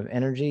amount of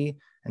energy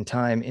and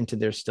time into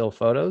their still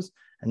photos.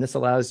 And this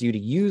allows you to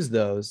use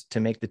those to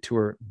make the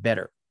tour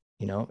better.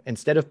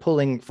 Instead of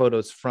pulling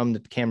photos from the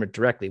camera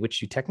directly,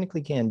 which you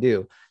technically can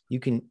do, you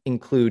can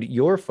include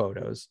your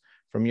photos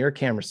from your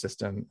camera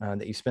system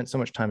that you spent so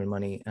much time and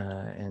money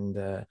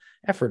and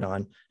effort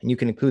on, and you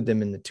can include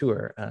them in the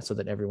tour so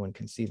that everyone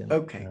can see them.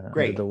 Okay,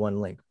 great. Under the one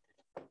link.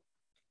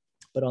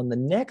 But on the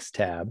next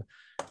tab,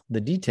 the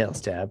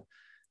details tab,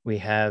 we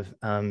have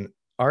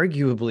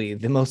arguably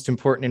the most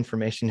important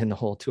information in the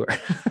whole tour.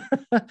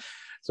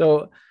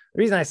 So the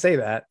reason I say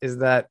that is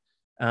that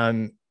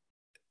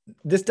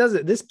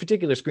this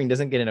particular screen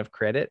doesn't get enough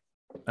credit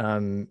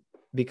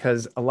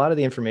because a lot of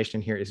the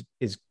information here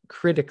is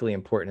critically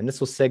important. And this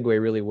will segue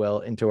really well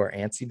into our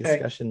ANSI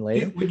discussion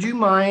later. Would you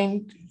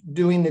mind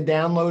doing the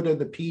download of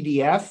the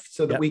PDF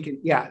so that we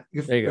can,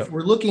 if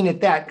we're looking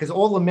at that, because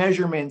all the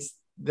measurements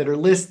that are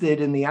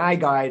listed in the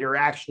iGUIDE are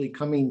actually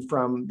coming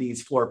from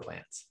these floor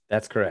plans.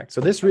 That's correct.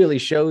 So this really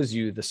shows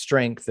you the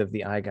strength of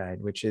the iGUIDE,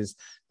 which is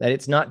that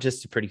it's not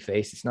just a pretty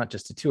face. It's not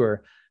just a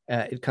tour.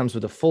 It comes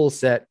with a full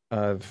set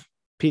of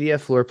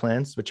PDF floor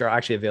plans, which are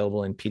actually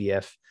available in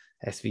PDF,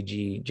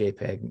 SVG,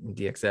 JPEG, and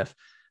DXF.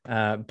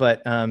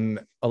 But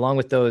along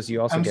with those,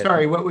 you also get...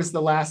 sorry, what was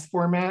the last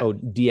format? Oh,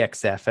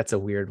 DXF. That's a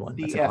weird one.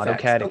 That's an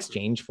AutoCAD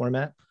exchange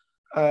format.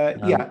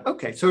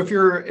 Okay. So if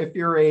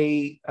you're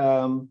a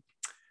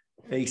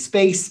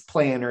space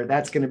planner,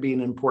 that's going to be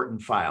an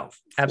important file.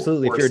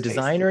 Absolutely. If you're a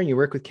designer and you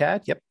work with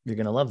CAD, yep, you're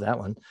going to love that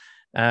one.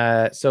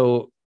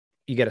 So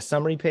you get a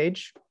summary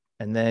page,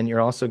 and then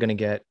you're also going to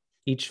get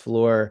each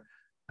floor,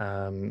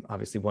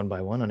 obviously one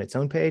by one on its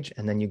own page.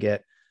 And then you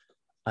get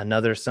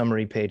another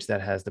summary page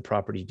that has the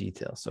property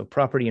details. So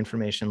property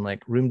information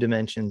like room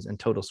dimensions and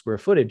total square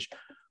footage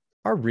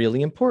are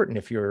really important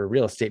if you're a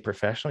real estate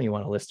professional, you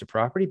want to list a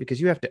property, because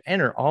you have to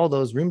enter all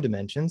those room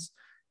dimensions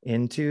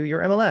into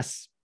your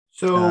MLS.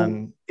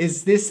 So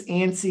is this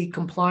ANSI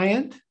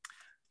compliant?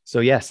 So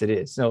yes, it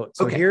is. So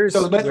okay. Here's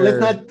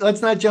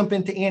let's not jump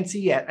into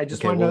ANSI yet. I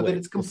just want to know that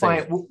it's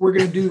compliant. We're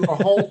going to do a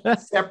whole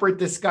separate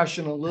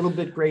discussion, a little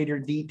bit greater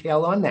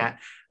detail on that.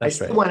 I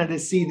still wanted to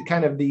see the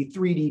kind of the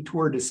 3D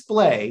tour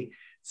display.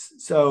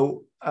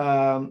 So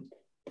I'm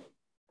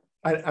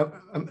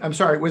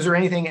sorry, was there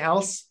anything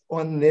else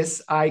on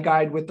this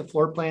iGUIDE with the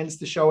floor plans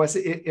to show us?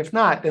 If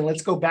not, then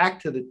let's go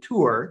back to the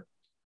tour.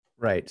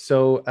 Right.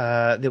 So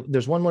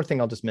there's one more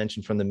thing I'll just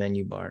mention from the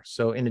menu bar.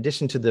 So in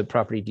addition to the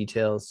property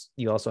details,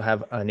 you also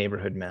have a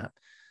neighborhood map.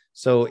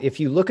 So if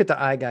you look at the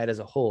iGUIDE as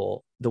a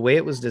whole, the way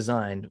it was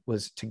designed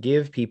was to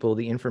give people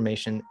the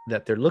information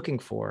that they're looking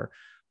for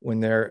when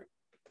they're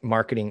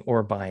marketing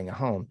or buying a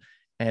home.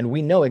 And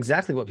we know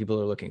exactly what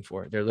people are looking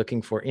for. They're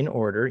looking for, in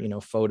order,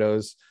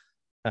 photos,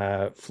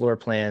 floor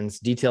plans,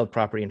 detailed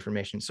property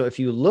information. So if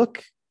you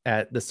look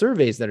at the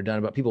surveys that are done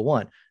about people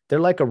want,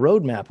 they're like a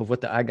roadmap of what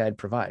the iGUIDE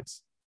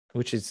provides,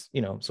 which is,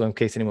 so in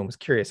case anyone was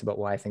curious about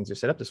why things are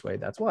set up this way,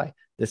 that's why.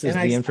 This is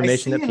the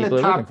information that people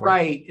are looking for.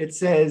 Right, it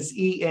says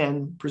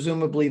EN,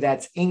 presumably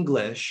that's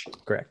English.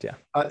 Correct, yeah.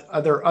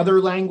 Are there other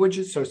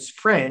languages? So it's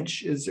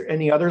French. Is there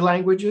any other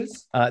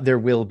languages? There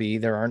will be.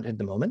 There aren't at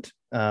the moment.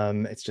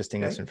 It's just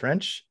English and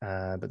French,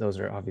 but those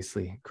are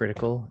obviously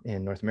critical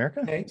in North America.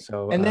 Okay.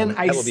 So, and then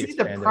I see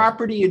the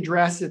property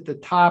address at the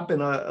top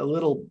and a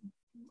little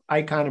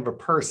icon of a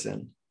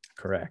person.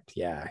 Correct.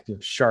 Yeah. You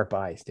have sharp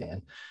eyes,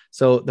 Dan.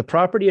 So the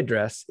property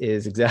address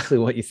is exactly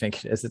what you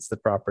think it is. It's the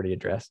property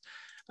address.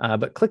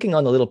 But clicking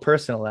on the little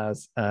person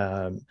allows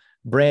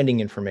branding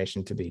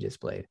information to be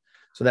displayed.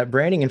 So that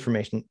branding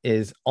information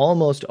is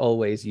almost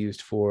always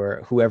used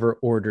for whoever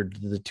ordered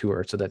the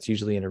tour. So that's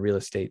usually in a real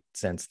estate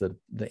sense, the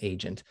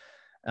agent.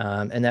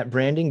 And that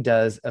branding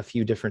does a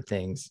few different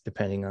things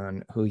depending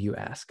on who you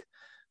ask.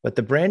 But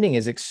the branding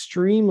is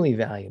extremely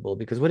valuable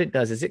because what it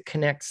does is it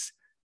connects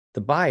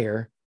the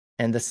buyer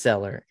and the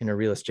seller in a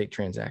real estate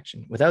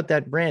transaction. Without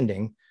that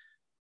branding,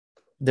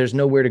 there's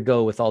nowhere to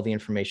go with all the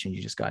information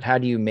you just got. How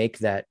do you make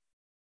that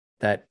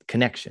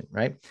connection,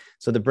 right?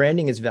 So the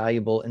branding is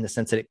valuable in the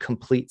sense that it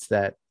completes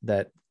that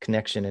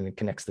connection and it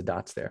connects the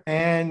dots there.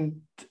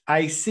 And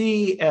I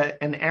see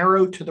an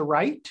arrow to the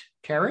right,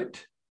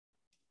 caret.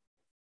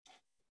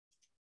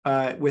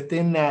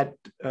 Within that,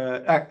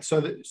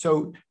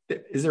 so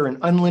is there an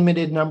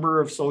unlimited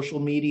number of social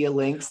media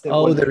links?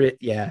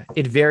 Yeah,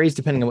 it varies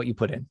depending on what you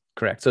put in.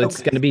 Correct. So it's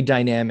going to be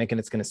dynamic and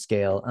it's going to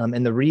scale.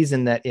 And the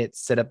reason that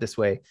it's set up this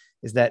way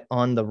is that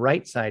on the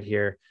right side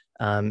here,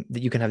 that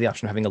you can have the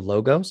option of having a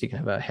logo. So you can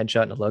have a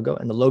headshot and a logo.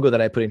 And the logo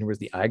that I put in here was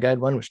the iGUIDE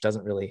one, which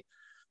doesn't really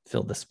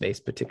fill the space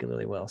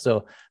particularly well.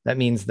 So that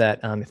means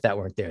that if that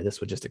weren't there, this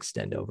would just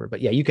extend over.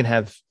 But yeah, you can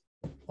have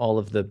all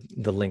of the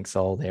links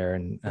all there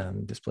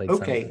and displayed.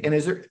 Okay.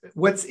 And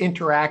what's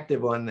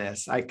interactive on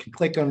this? I can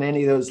click on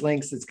any of those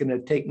links. It's going to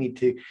take me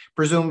to,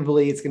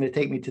 presumably it's going to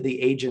take me to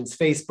the agent's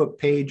Facebook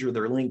page or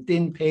their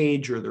LinkedIn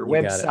page or their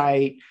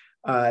website.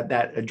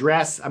 That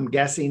address, I'm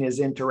guessing, is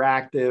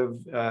interactive.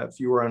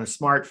 If you were on a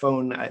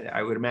smartphone,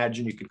 I would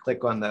imagine you could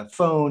click on the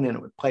phone and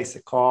it would place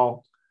a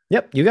call.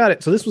 Yep, you got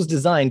it. So this was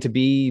designed to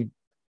be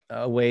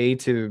a way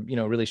to,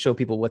 really show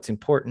people what's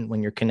important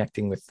when you're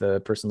connecting with the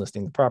person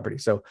listing the property.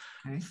 So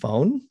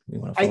phone, you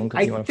want a phone?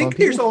 I think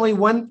there's only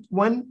one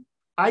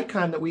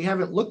icon that we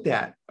haven't looked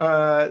at.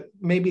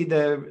 Maybe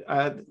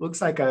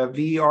looks like a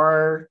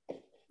VR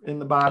in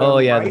the bottom. Oh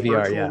yeah, right? the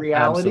VR, virtual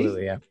reality.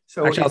 Absolutely, yeah.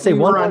 So actually, I'll say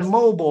one on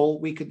mobile,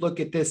 we could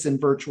look at this in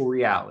virtual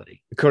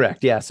reality.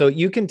 Correct. Yeah. So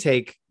you can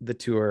take the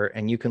tour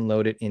and you can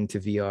load it into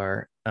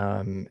VR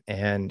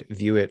and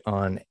view it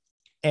on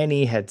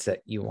any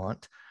headset you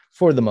want.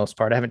 For the most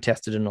part, I haven't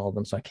tested in all of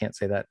them, so I can't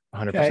say that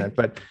 100%. Okay.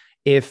 But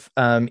if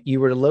you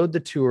were to load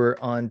the tour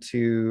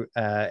onto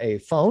a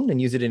phone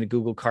and use it in a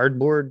Google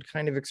Cardboard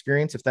kind of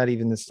experience, if that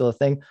even is still a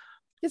thing,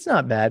 It's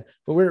not bad,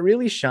 but where it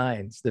really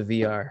shines, the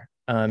VR,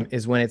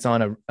 is when it's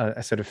on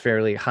a sort of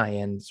fairly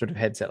high-end sort of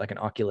headset, like an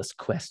Oculus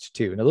Quest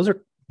 2. Now, those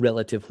are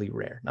relatively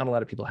rare. Not a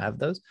lot of people have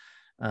those,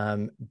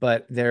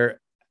 but they're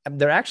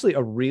actually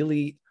a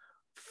really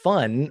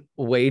fun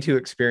way to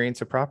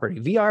experience a property.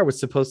 VR was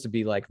supposed to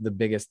be like the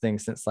biggest thing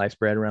since sliced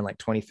bread around like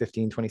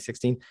 2015,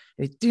 2016.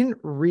 It didn't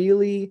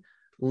really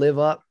live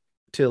up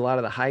to a lot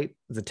of the hype.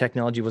 The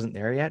technology wasn't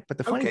there yet. But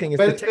the funny thing is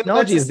the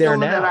technology is there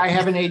now. That I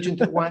have an agent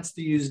that wants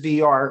to use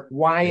VR.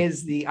 Why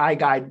is the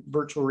iGUIDE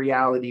virtual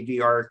reality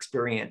VR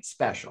experience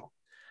special?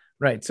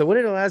 Right. So what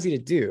it allows you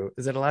to do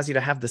is it allows you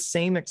to have the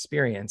same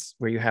experience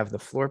where you have the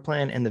floor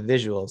plan and the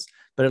visuals,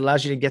 but it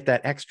allows you to get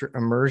that extra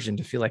immersion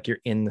to feel like you're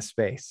in the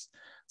space.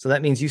 So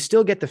that means you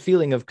still get the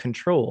feeling of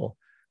control,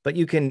 but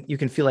you can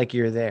feel like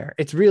you're there.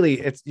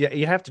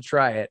 You have to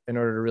try it in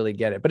order to really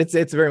get it. But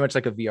it's very much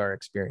like a VR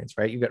experience,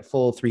 right? You've got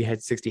full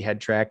 360 head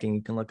tracking.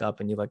 You can look up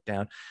and you look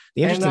down.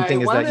 The interesting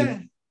thing is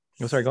that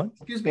oh, sorry, go on.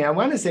 Excuse me. I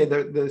want to say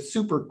the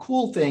super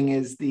cool thing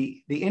is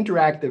the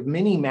interactive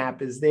mini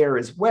map is there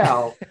as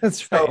well.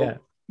 That's right. So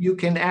you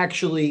can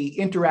actually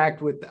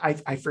interact with,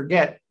 I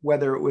forget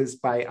whether it was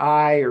by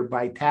eye or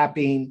by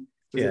tapping.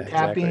 Was it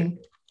tapping?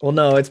 Exactly. Well,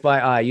 no, it's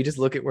by eye. You just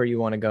look at where you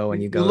want to go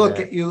and you go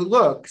there. You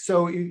look.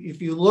 So if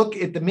you look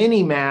at the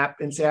mini map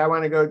and say, I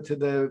want to go to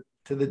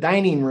the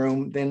dining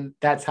room, then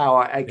that's how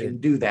I can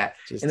do that.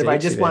 And if I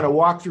just want to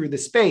walk through the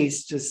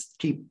space, just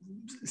keep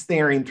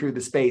staring through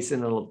the space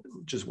and it'll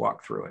just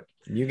walk through it.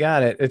 You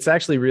got it. It's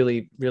actually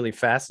really, really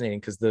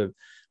fascinating because the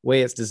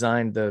way it's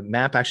designed, the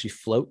map actually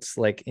floats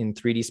like in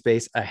 3D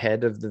space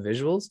ahead of the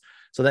visuals.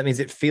 So that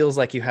means it feels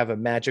like you have a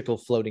magical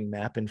floating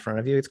map in front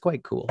of you. It's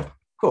quite cool.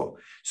 Cool.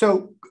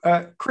 So,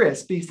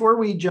 Chris, before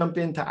we jump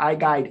into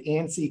iGUIDE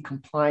ANSI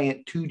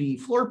compliant 2D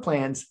floor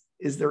plans,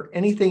 is there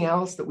anything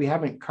else that we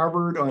haven't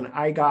covered on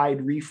iGUIDE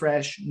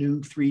Refresh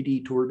new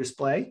 3D tour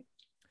display?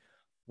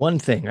 One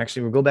thing,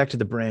 actually, we'll go back to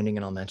the branding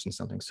and I'll mention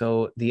something.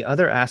 So the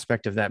other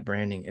aspect of that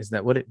branding is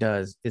that what it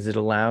does is it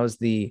allows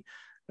the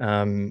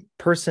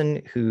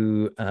person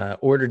who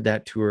ordered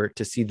that tour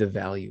to see the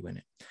value in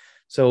it.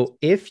 So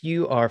if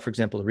you are, for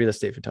example, a real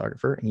estate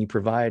photographer and you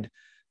provide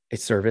a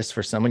service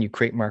for someone, you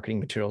create marketing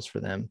materials for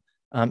them,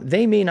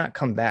 they may not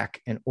come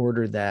back and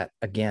order that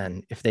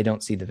again if they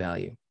don't see the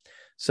value.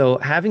 So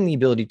having the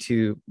ability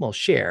to, well,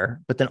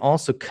 share, but then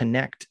also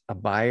connect a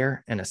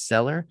buyer and a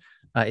seller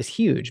is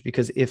huge,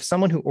 because if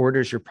someone who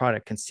orders your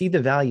product can see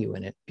the value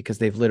in it because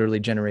they've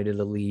literally generated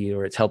a lead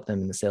or it's helped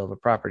them in the sale of a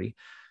property,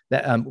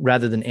 that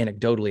rather than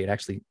anecdotally, it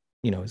actually,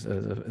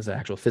 is an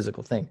actual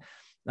physical thing.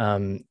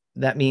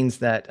 That means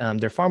that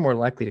they're far more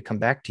likely to come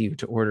back to you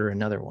to order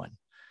another one.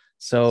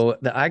 So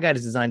the iGUIDE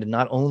is designed to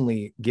not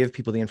only give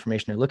people the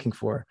information they're looking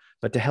for,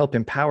 but to help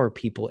empower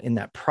people in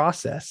that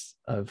process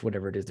of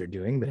whatever it is they're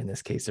doing, but in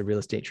this case, a real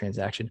estate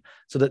transaction,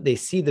 so that they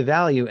see the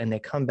value and they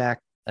come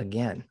back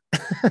again.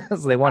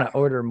 So they want to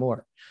order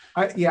more.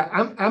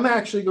 I'm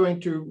actually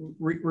going to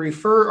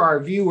refer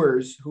our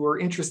viewers who are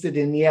interested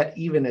in yet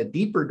even a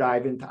deeper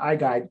dive into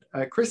iGUIDE.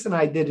 Chris and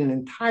I did an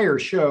entire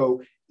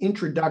show,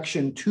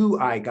 Introduction to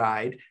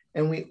iGUIDE.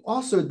 And we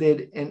also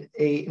did an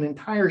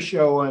entire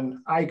show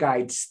on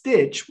iGUIDE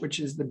Stitch, which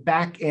is the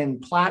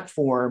back-end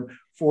platform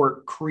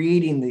for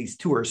creating these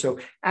tours. So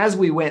as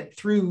we went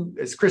through,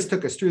 as Chris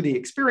took us through the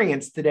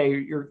experience today,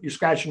 you're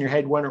scratching your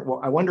head,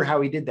 I wonder how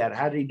he did that.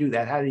 How did he do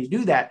that? How did he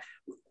do that?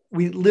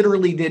 We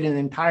literally did an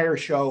entire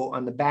show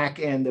on the back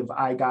end of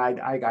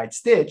iGUIDE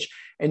Stitch.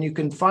 And you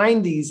can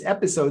find these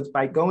episodes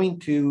by going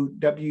to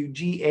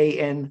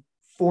WGAN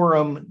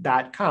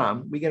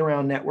forum.com. We get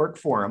around network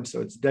forum.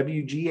 So it's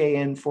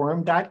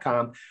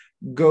WGANforum.com.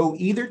 Go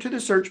either to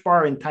the search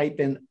bar and type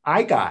in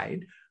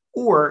iGUIDE,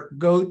 or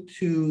go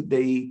to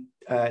the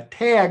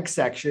tag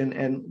section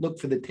and look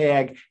for the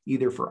tag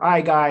either for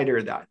iGUIDE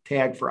or the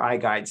tag for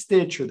iGUIDE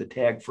Stitch or the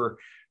tag for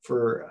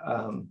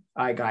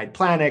iGUIDE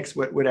Planix,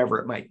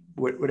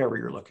 whatever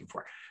you're looking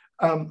for.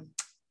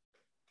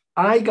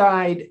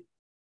 iGUIDE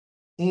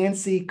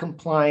ANSI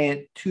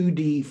compliant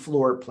 2D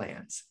floor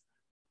plans.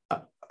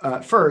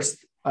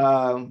 First,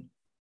 why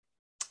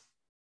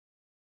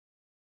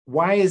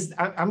is,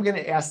 I'm going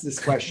to ask this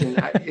question,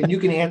 and you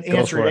can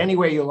answer it any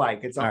way you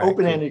like. It's an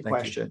open-ended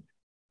question.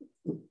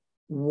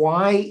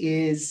 Why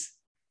is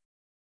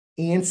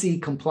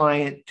ANSI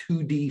compliant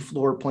 2D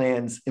floor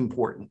plans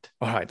important?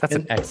 All right, that's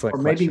an excellent question.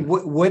 Or maybe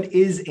what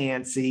is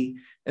ANSI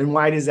and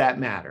why does that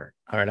matter?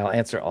 All right, I'll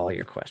answer all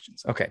your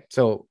questions. Okay,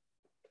 so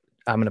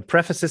I'm going to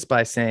preface this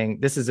by saying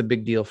this is a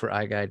big deal for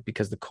iGUIDE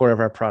because the core of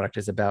our product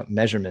is about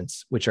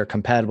measurements which are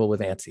compatible with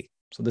ANSI.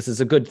 So this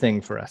is a good thing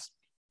for us.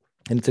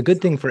 And it's a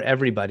good thing for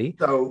everybody.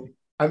 So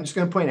I'm just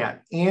going to point out,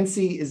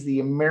 ANSI is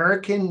the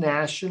American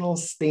National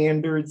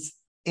Standards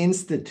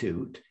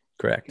Institute.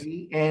 Correct.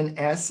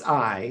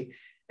 ANSI.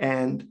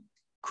 And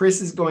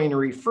Chris is going to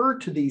refer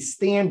to these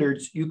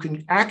standards. You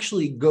can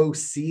actually go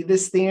see the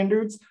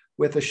standards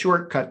with a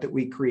shortcut that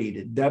we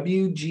created,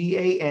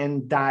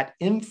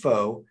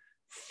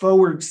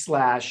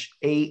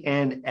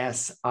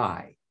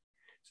 wgan.info/ANSI.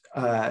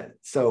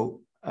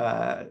 So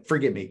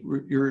forgive me,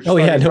 you're Oh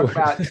yeah, no.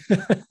 about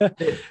that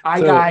So,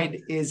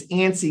 iGUIDE is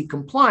ANSI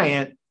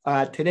compliant.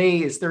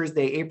 Today is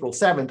Thursday, April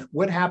 7th.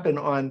 What happened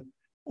on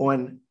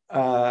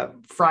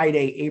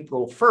Friday,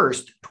 April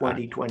 1st,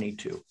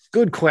 2022?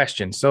 good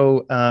question.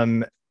 So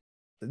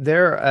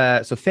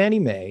so Fannie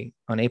Mae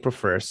on April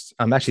 1st,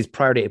 actually it's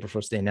prior to April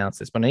 1st, they announced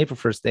this, but on April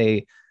 1st,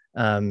 they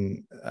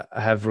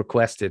have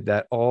requested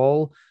that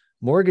all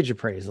mortgage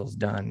appraisals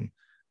done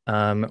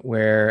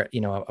where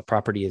a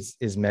property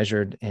is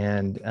measured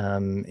and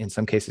in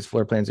some cases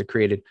floor plans are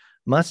created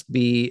must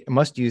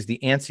use the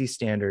ANSI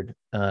standard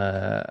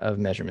of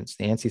measurements,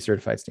 the ANSI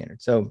certified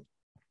standard. So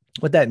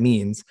what that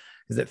means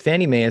is that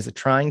Fannie Mae is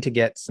trying to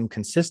get some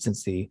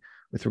consistency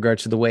with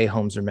regards to the way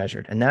homes are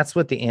measured. And that's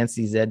what the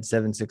ANSI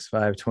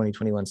Z765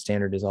 2021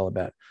 standard is all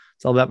about.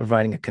 It's all about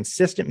providing a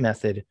consistent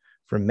method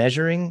for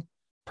measuring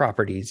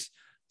properties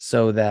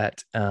so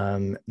that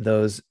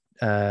those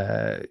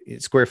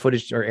square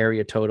footage or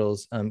area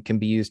totals can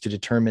be used to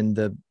determine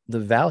the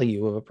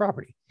value of a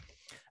property.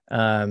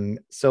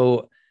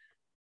 So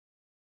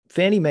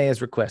Fannie Mae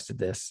has requested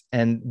this,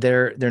 and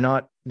they're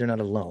not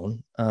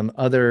alone.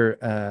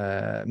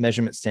 Other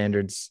measurement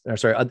standards,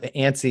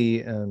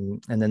 ANSI,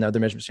 and then other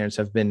measurement standards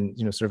have been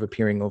sort of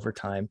appearing over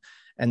time,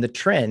 and the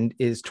trend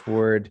is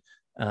toward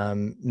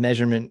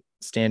measurement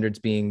standards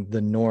being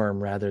the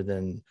norm rather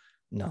than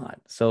not.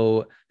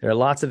 So there are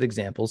lots of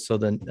examples. So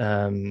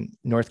the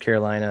North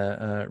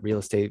Carolina Real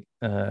Estate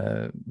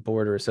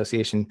Board or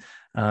Association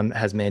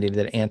has mandated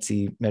that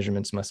ANSI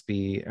measurements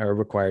are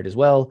required as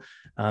well.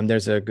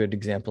 There's a good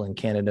example in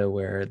Canada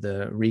where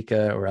the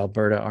RECA or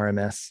Alberta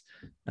RMS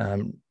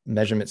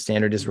measurement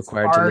standard is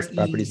required to list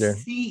properties there.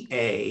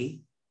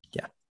 RECA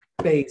yeah,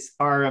 base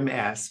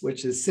RMS,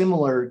 which is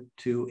similar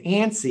to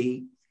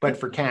ANSI, but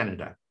for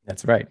Canada.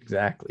 That's right,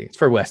 exactly. It's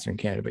for Western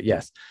Canada, but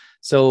yes.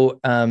 So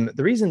the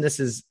reason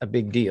this is a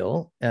big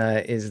deal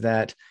is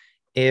that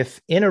if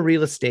in a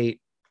real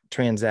estate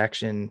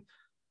transaction,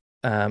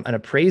 an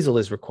appraisal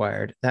is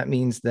required, that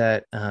means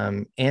that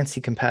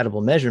ANSI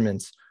compatible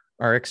measurements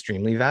are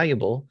extremely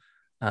valuable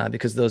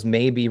because those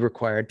may be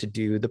required to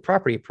do the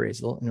property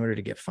appraisal in order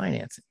to get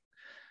financing.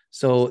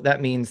 So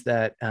that means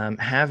that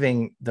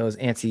having those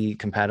ANSI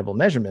compatible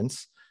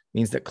measurements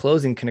means that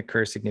closing can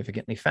occur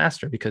significantly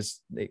faster because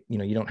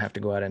you don't have to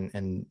go out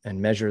and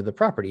measure the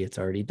property. It's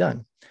already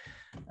done.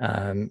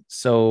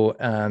 So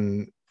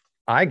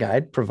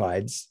iGUIDE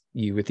provides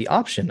you with the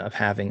option of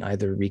having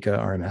either RECA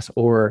RMS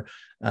or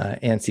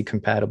ANSI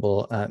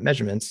compatible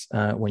measurements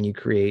when you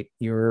create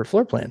your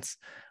floor plans,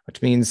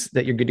 which means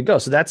that you're good to go.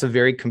 So that's a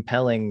very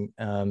compelling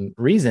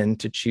reason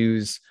to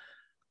choose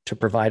to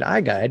provide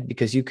iGUIDE,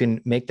 because you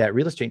can make that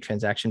real estate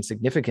transaction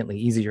significantly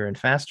easier and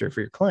faster for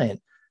your client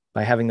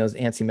by having those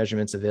ANSI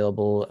measurements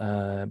available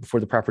before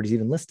the property is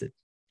even listed.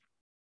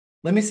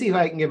 Let me see if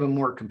I can give a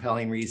more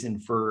compelling reason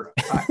for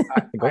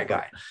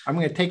iGUIDE. I'm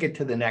going to take it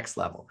to the next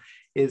level.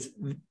 Is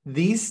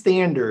these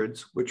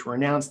standards, which were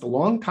announced a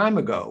long time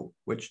ago,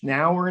 which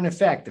now are in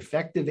effect,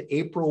 effective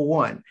April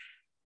 1,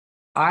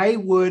 I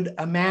would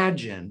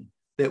imagine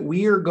that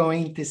we are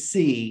going to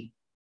see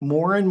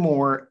more and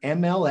more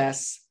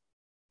MLS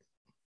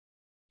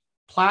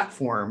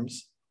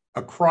platforms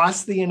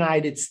across the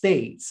United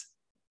States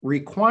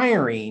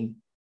requiring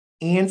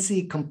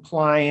ANSI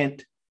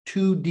compliant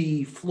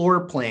 2D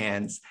floor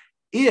plans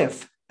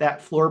if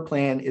that floor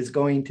plan is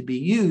going to be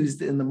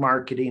used in the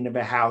marketing of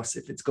a house,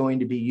 if it's going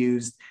to be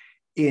used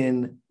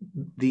in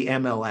the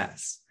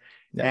MLS.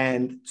 Yeah.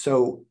 And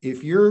so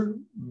if you're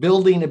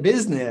building a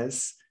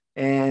business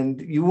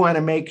and you want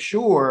to make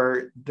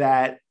sure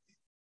that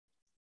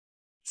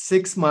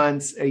 6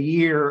 months, a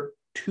year,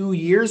 2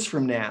 years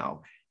from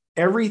now,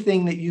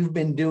 everything that you've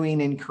been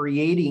doing and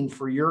creating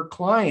for your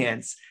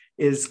clients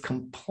is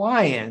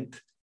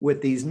compliant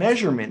with these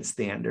measurement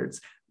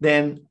standards,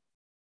 then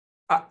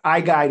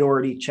iGUIDE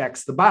already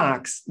checks the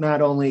box,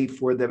 not only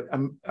for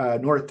the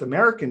North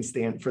American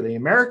standard, for the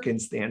American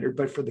standard,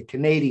 but for the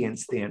Canadian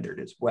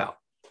standard as well.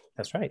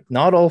 That's right.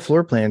 Not all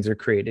floor plans are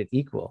created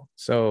equal.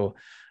 So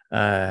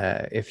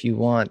if you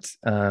want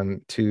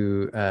to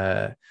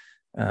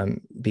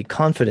be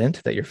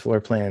confident that your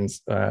floor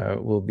plans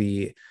will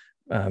be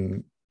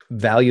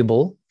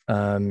valuable,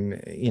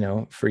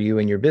 for you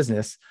and your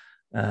business,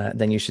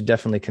 then you should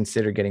definitely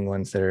consider getting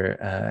ones that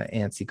are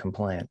ANSI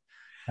compliant.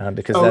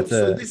 Because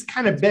so this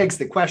kind of begs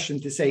the question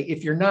to say,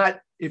 if you're not,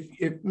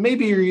 if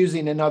maybe you're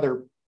using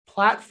another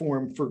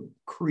platform for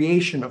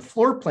creation of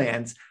floor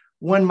plans,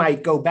 one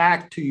might go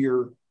back to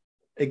your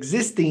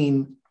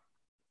existing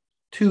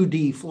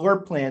 2D floor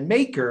plan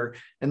maker.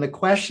 And the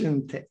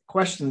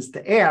questions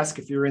to ask,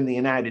 if you're in the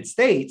United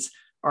States,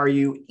 are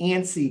you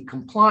ANSI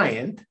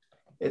compliant?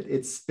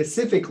 It's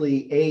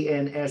specifically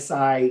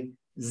ANSI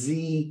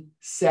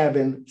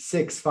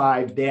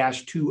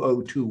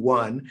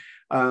Z765-2021,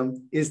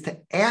 is to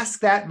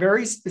ask that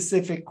very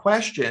specific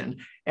question.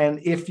 And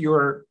if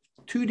your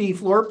 2D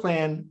floor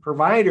plan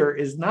provider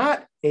is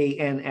not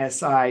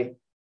ANSI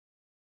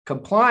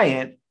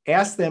compliant,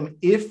 ask them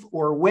if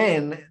or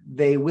when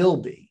they will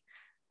be.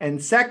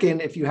 And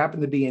second, if you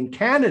happen to be in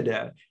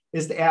Canada,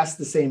 is to ask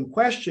the same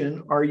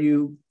question: are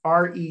you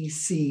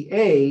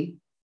RECA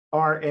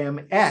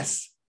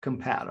RMS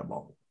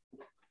compatible?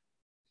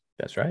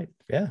 That's right.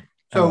 Yeah.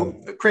 So,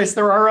 Chris,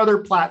 there are other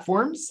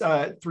platforms,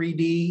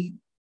 3D,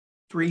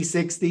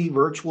 360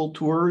 virtual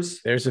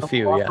tours. There's a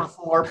few, offer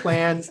floor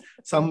plans.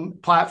 Some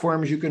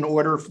platforms you can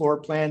order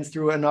floor plans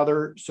through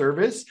another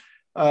service.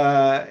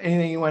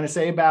 Anything you want to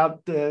say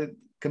about the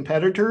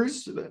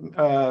competitors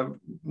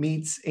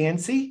meets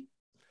ANSI?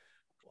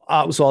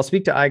 So I'll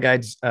speak to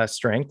iGUIDE's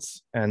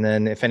strengths, and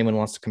then if anyone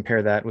wants to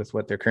compare that with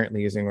what they're currently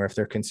using, or if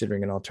they're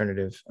considering an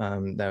alternative,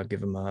 that would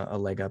give them a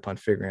leg up on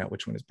figuring out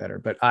which one is better.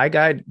 But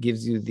iGUIDE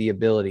gives you the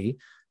ability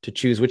to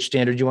choose which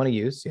standard you want to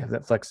use. You have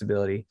that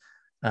flexibility.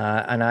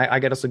 And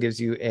iGUIDE also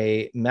gives you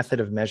a method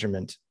of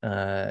measurement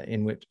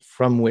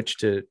from which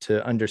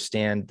to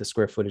understand the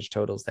square footage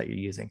totals that you're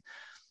using.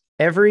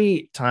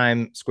 Every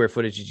time square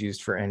footage is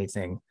used for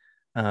anything,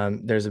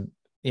 there's a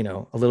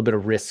little bit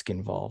of risk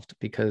involved,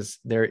 because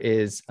there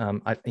is,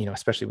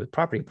 especially with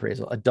property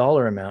appraisal, a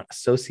dollar amount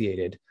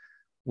associated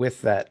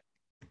with that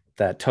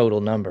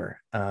total number.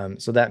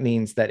 So that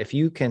means that if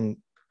you can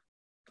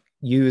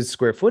use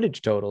square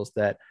footage totals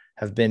that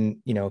have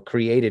been,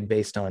 created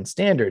based on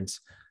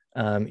standards,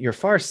 you're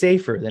far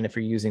safer than if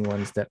you're using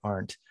ones that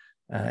aren't,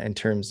 in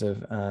terms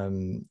of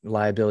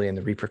liability and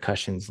the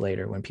repercussions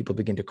later when people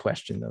begin to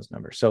question those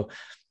numbers. So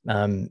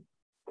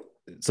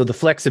the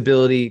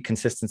flexibility,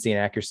 consistency,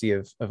 and accuracy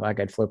of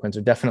iGUIDE floor plans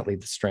are definitely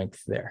the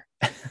strength there.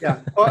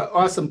 Yeah,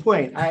 awesome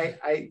point.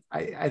 I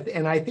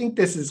think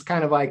this is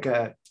kind of like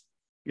a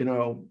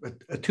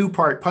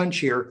two-part punch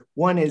here.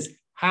 One is,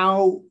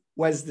 how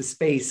was the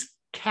space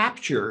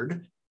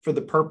captured for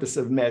the purpose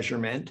of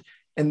measurement,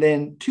 and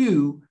then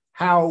two,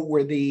 how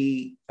was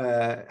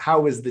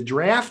the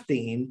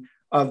drafting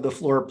of the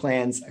floor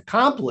plans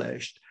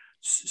accomplished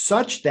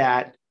such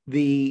that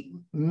the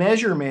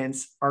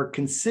measurements are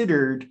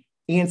considered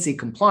ANSI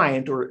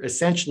compliant, or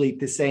essentially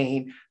to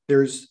saying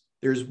there's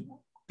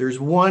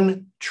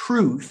one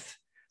truth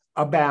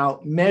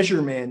about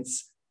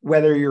measurements,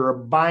 whether you're a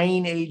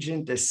buying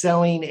agent, a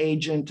selling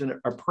agent, an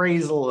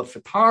appraisal, a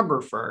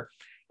photographer,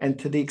 and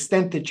to the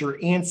extent that you're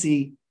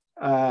ANSI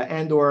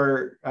and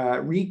or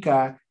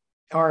RECA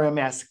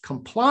RMS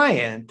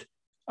compliant,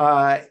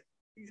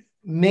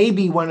 may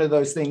be one of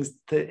those things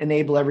to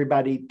enable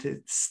everybody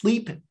to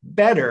sleep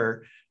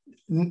better,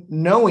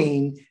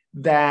 knowing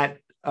that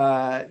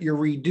you're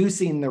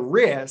reducing the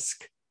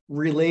risk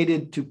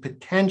related to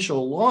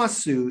potential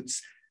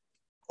lawsuits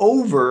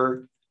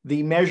over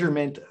the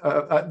measurement,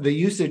 the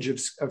usage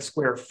of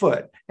square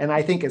foot. And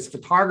I think as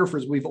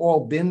photographers, we've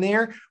all been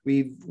there.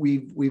 We've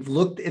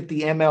looked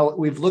at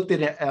we've looked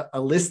at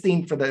a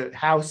listing for the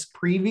house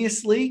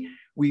previously.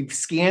 We've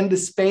scanned the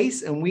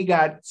space and we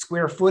got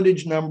square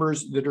footage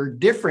numbers that are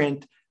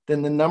different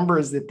than the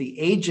numbers that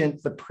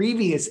the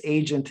previous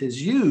agent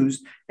has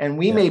used. And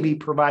we may be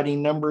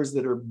providing numbers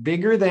that are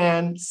bigger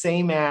than,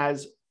 same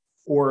as,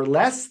 or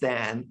less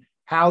than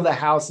how the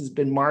house has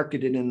been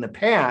marketed in the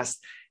past.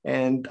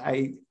 And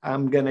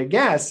I'm going to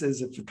guess,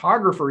 as a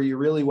photographer, you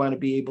really want to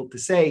be able to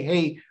say,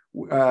 hey,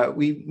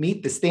 we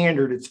meet the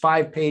standard. It's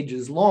 5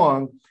 pages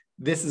long.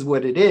 This is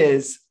what it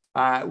is.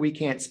 We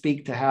can't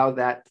speak to how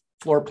that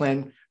floor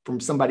plan from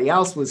somebody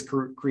else was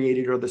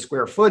created or the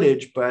square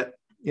footage, but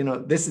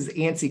this is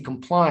ANSI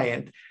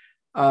compliant.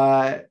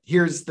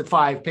 Here's the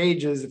 5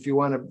 pages if you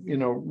want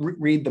to,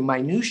 read the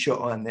minutia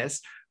on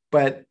this.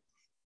 But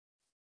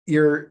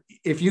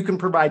if you can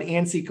provide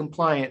ANSI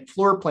compliant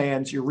floor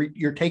plans,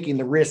 you're taking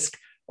the risk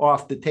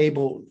off the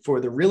table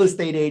for the real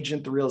estate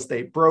agent, the real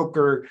estate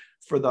broker,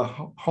 for the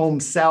home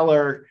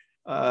seller.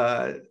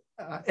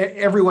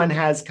 Everyone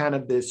has kind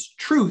of this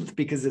truth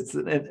because it's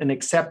an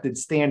accepted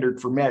standard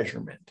for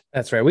measurement.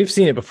 That's right. We've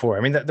seen it before.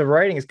 I mean, the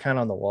writing is kind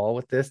of on the wall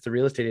with this. The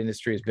real estate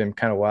industry has been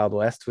kind of Wild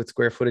West with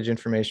square footage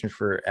information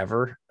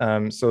forever.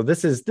 So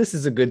this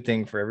is a good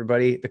thing for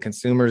everybody. The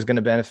consumer is going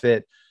to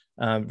benefit.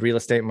 Real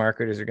estate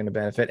marketers are going to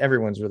benefit.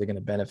 Everyone's really going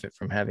to benefit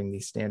from having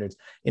these standards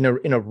in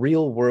a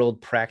real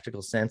world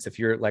practical sense. If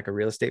you're like a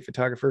real estate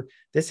photographer,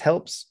 this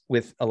helps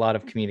with a lot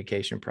of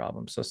communication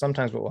problems. So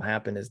sometimes what will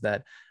happen is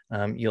that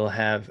you'll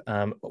have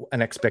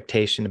an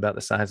expectation about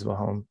the size of a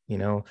home.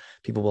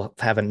 People will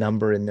have a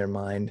number in their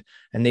mind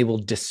and they will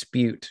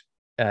dispute.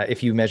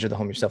 If you measure the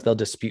home yourself, they'll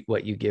dispute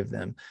what you give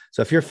them.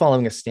 So if you're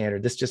following a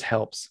standard, this just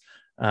helps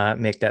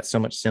make that so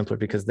much simpler,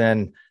 because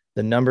then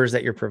the numbers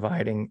that you're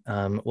providing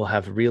will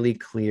have really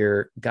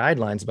clear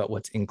guidelines about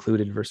what's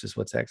included versus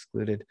what's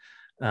excluded.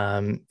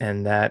 And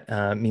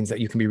that means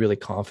that you can be really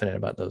confident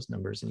about those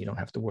numbers and you don't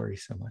have to worry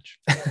so much.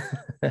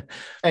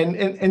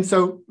 and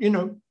so,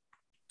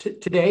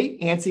 today,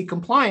 ANSI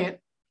compliant,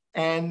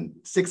 and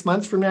 6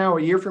 months from now,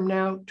 a year from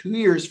now, 2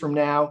 years from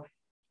now,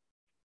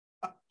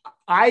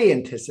 I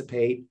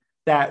anticipate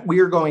that we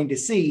are going to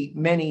see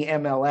many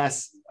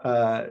MLS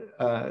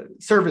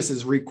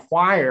services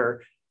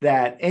require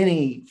that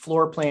any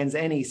floor plans,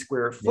 any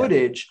square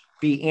footage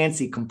be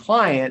ANSI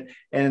compliant,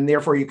 and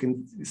therefore you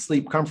can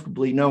sleep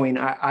comfortably knowing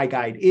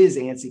iGUIDE is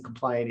ANSI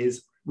compliant,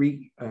 is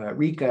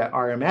RECA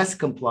RMS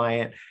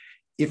compliant.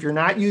 If you're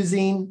not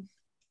using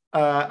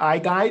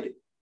iGUIDE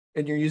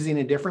and you're using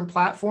a different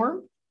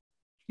platform,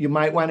 you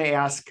might want to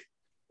ask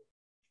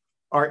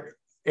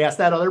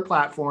that other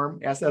platform,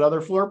 ask that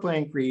other floor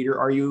plan creator,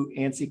 are you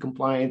ANSI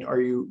compliant?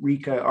 Are you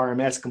RECA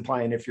RMS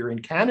compliant if you're in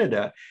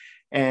Canada?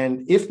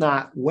 And if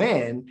not,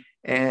 when?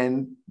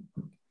 And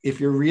if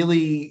you're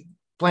really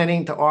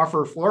planning to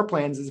offer floor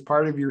plans as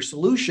part of your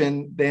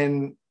solution,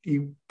 then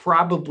you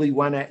probably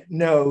want to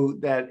know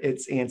that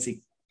it's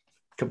ANSI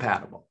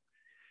compatible.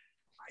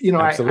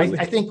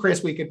 I think,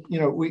 Chris, we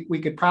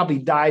could probably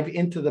dive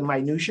into the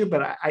minutia,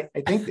 but I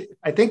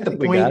think the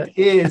point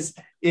is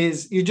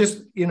you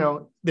just,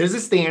 there's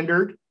a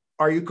standard.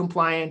 Are you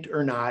compliant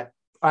or not?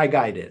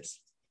 iGUIDE is.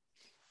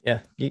 Yeah,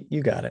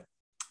 you got it.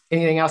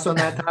 Anything else on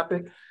that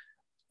topic?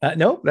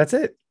 No, that's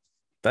it.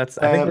 I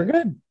think we're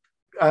good.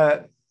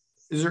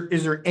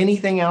 Is there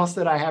anything else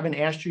that I haven't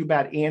asked you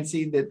about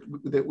ANSI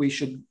that we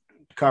should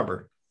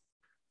cover?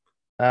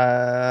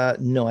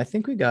 No, I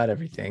think we got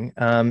everything.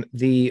 I'll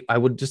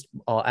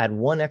add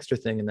one extra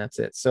thing and that's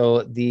it.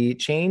 So the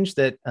change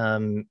that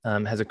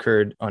has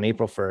occurred on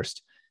April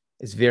 1st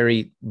is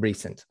very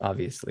recent,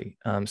 obviously.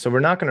 So we're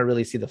not going to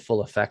really see the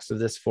full effects of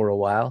this for a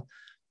while.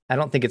 I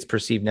don't think it's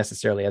perceived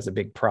necessarily as a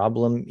big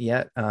problem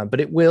yet,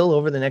 but it will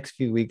over the next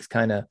few weeks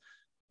kind of,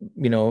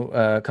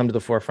 come to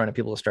the forefront and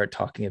people will start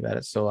talking about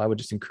it. So I would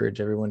just encourage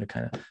everyone to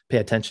kind of pay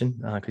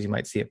attention because you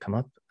might see it come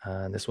up.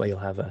 This way you'll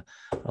have a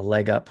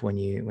leg up when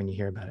you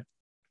hear about it.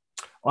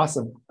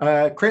 Awesome.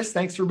 Chris,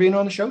 thanks for being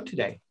on the show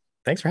today.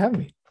 Thanks for having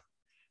me.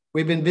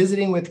 We've been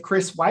visiting with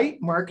Chris White,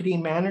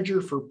 marketing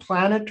manager for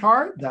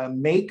Planitar, the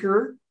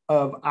maker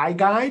of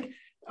iGUIDE.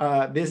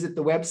 Visit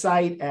the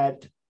website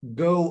at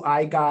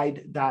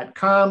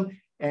goiguide.com.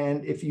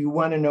 And if you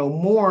want to know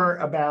more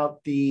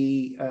about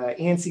the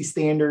ANSI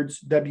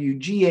standards,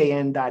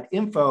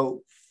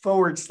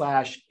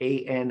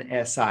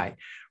 wgan.info/ANSI.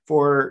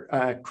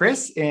 For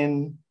Chris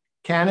in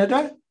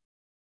Canada,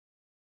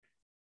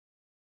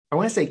 I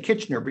want to say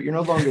Kitchener, but you're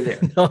no longer there.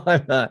 No,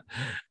 I'm not.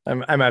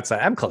 I'm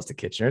outside. I'm close to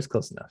Kitchener. It's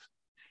close enough.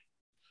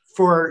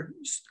 For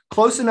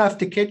close enough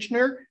to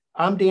Kitchener,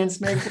 I'm Dan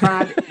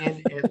Smegrod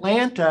in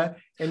Atlanta,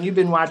 and you've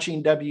been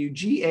watching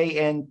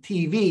WGAN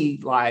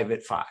TV live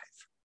at 5.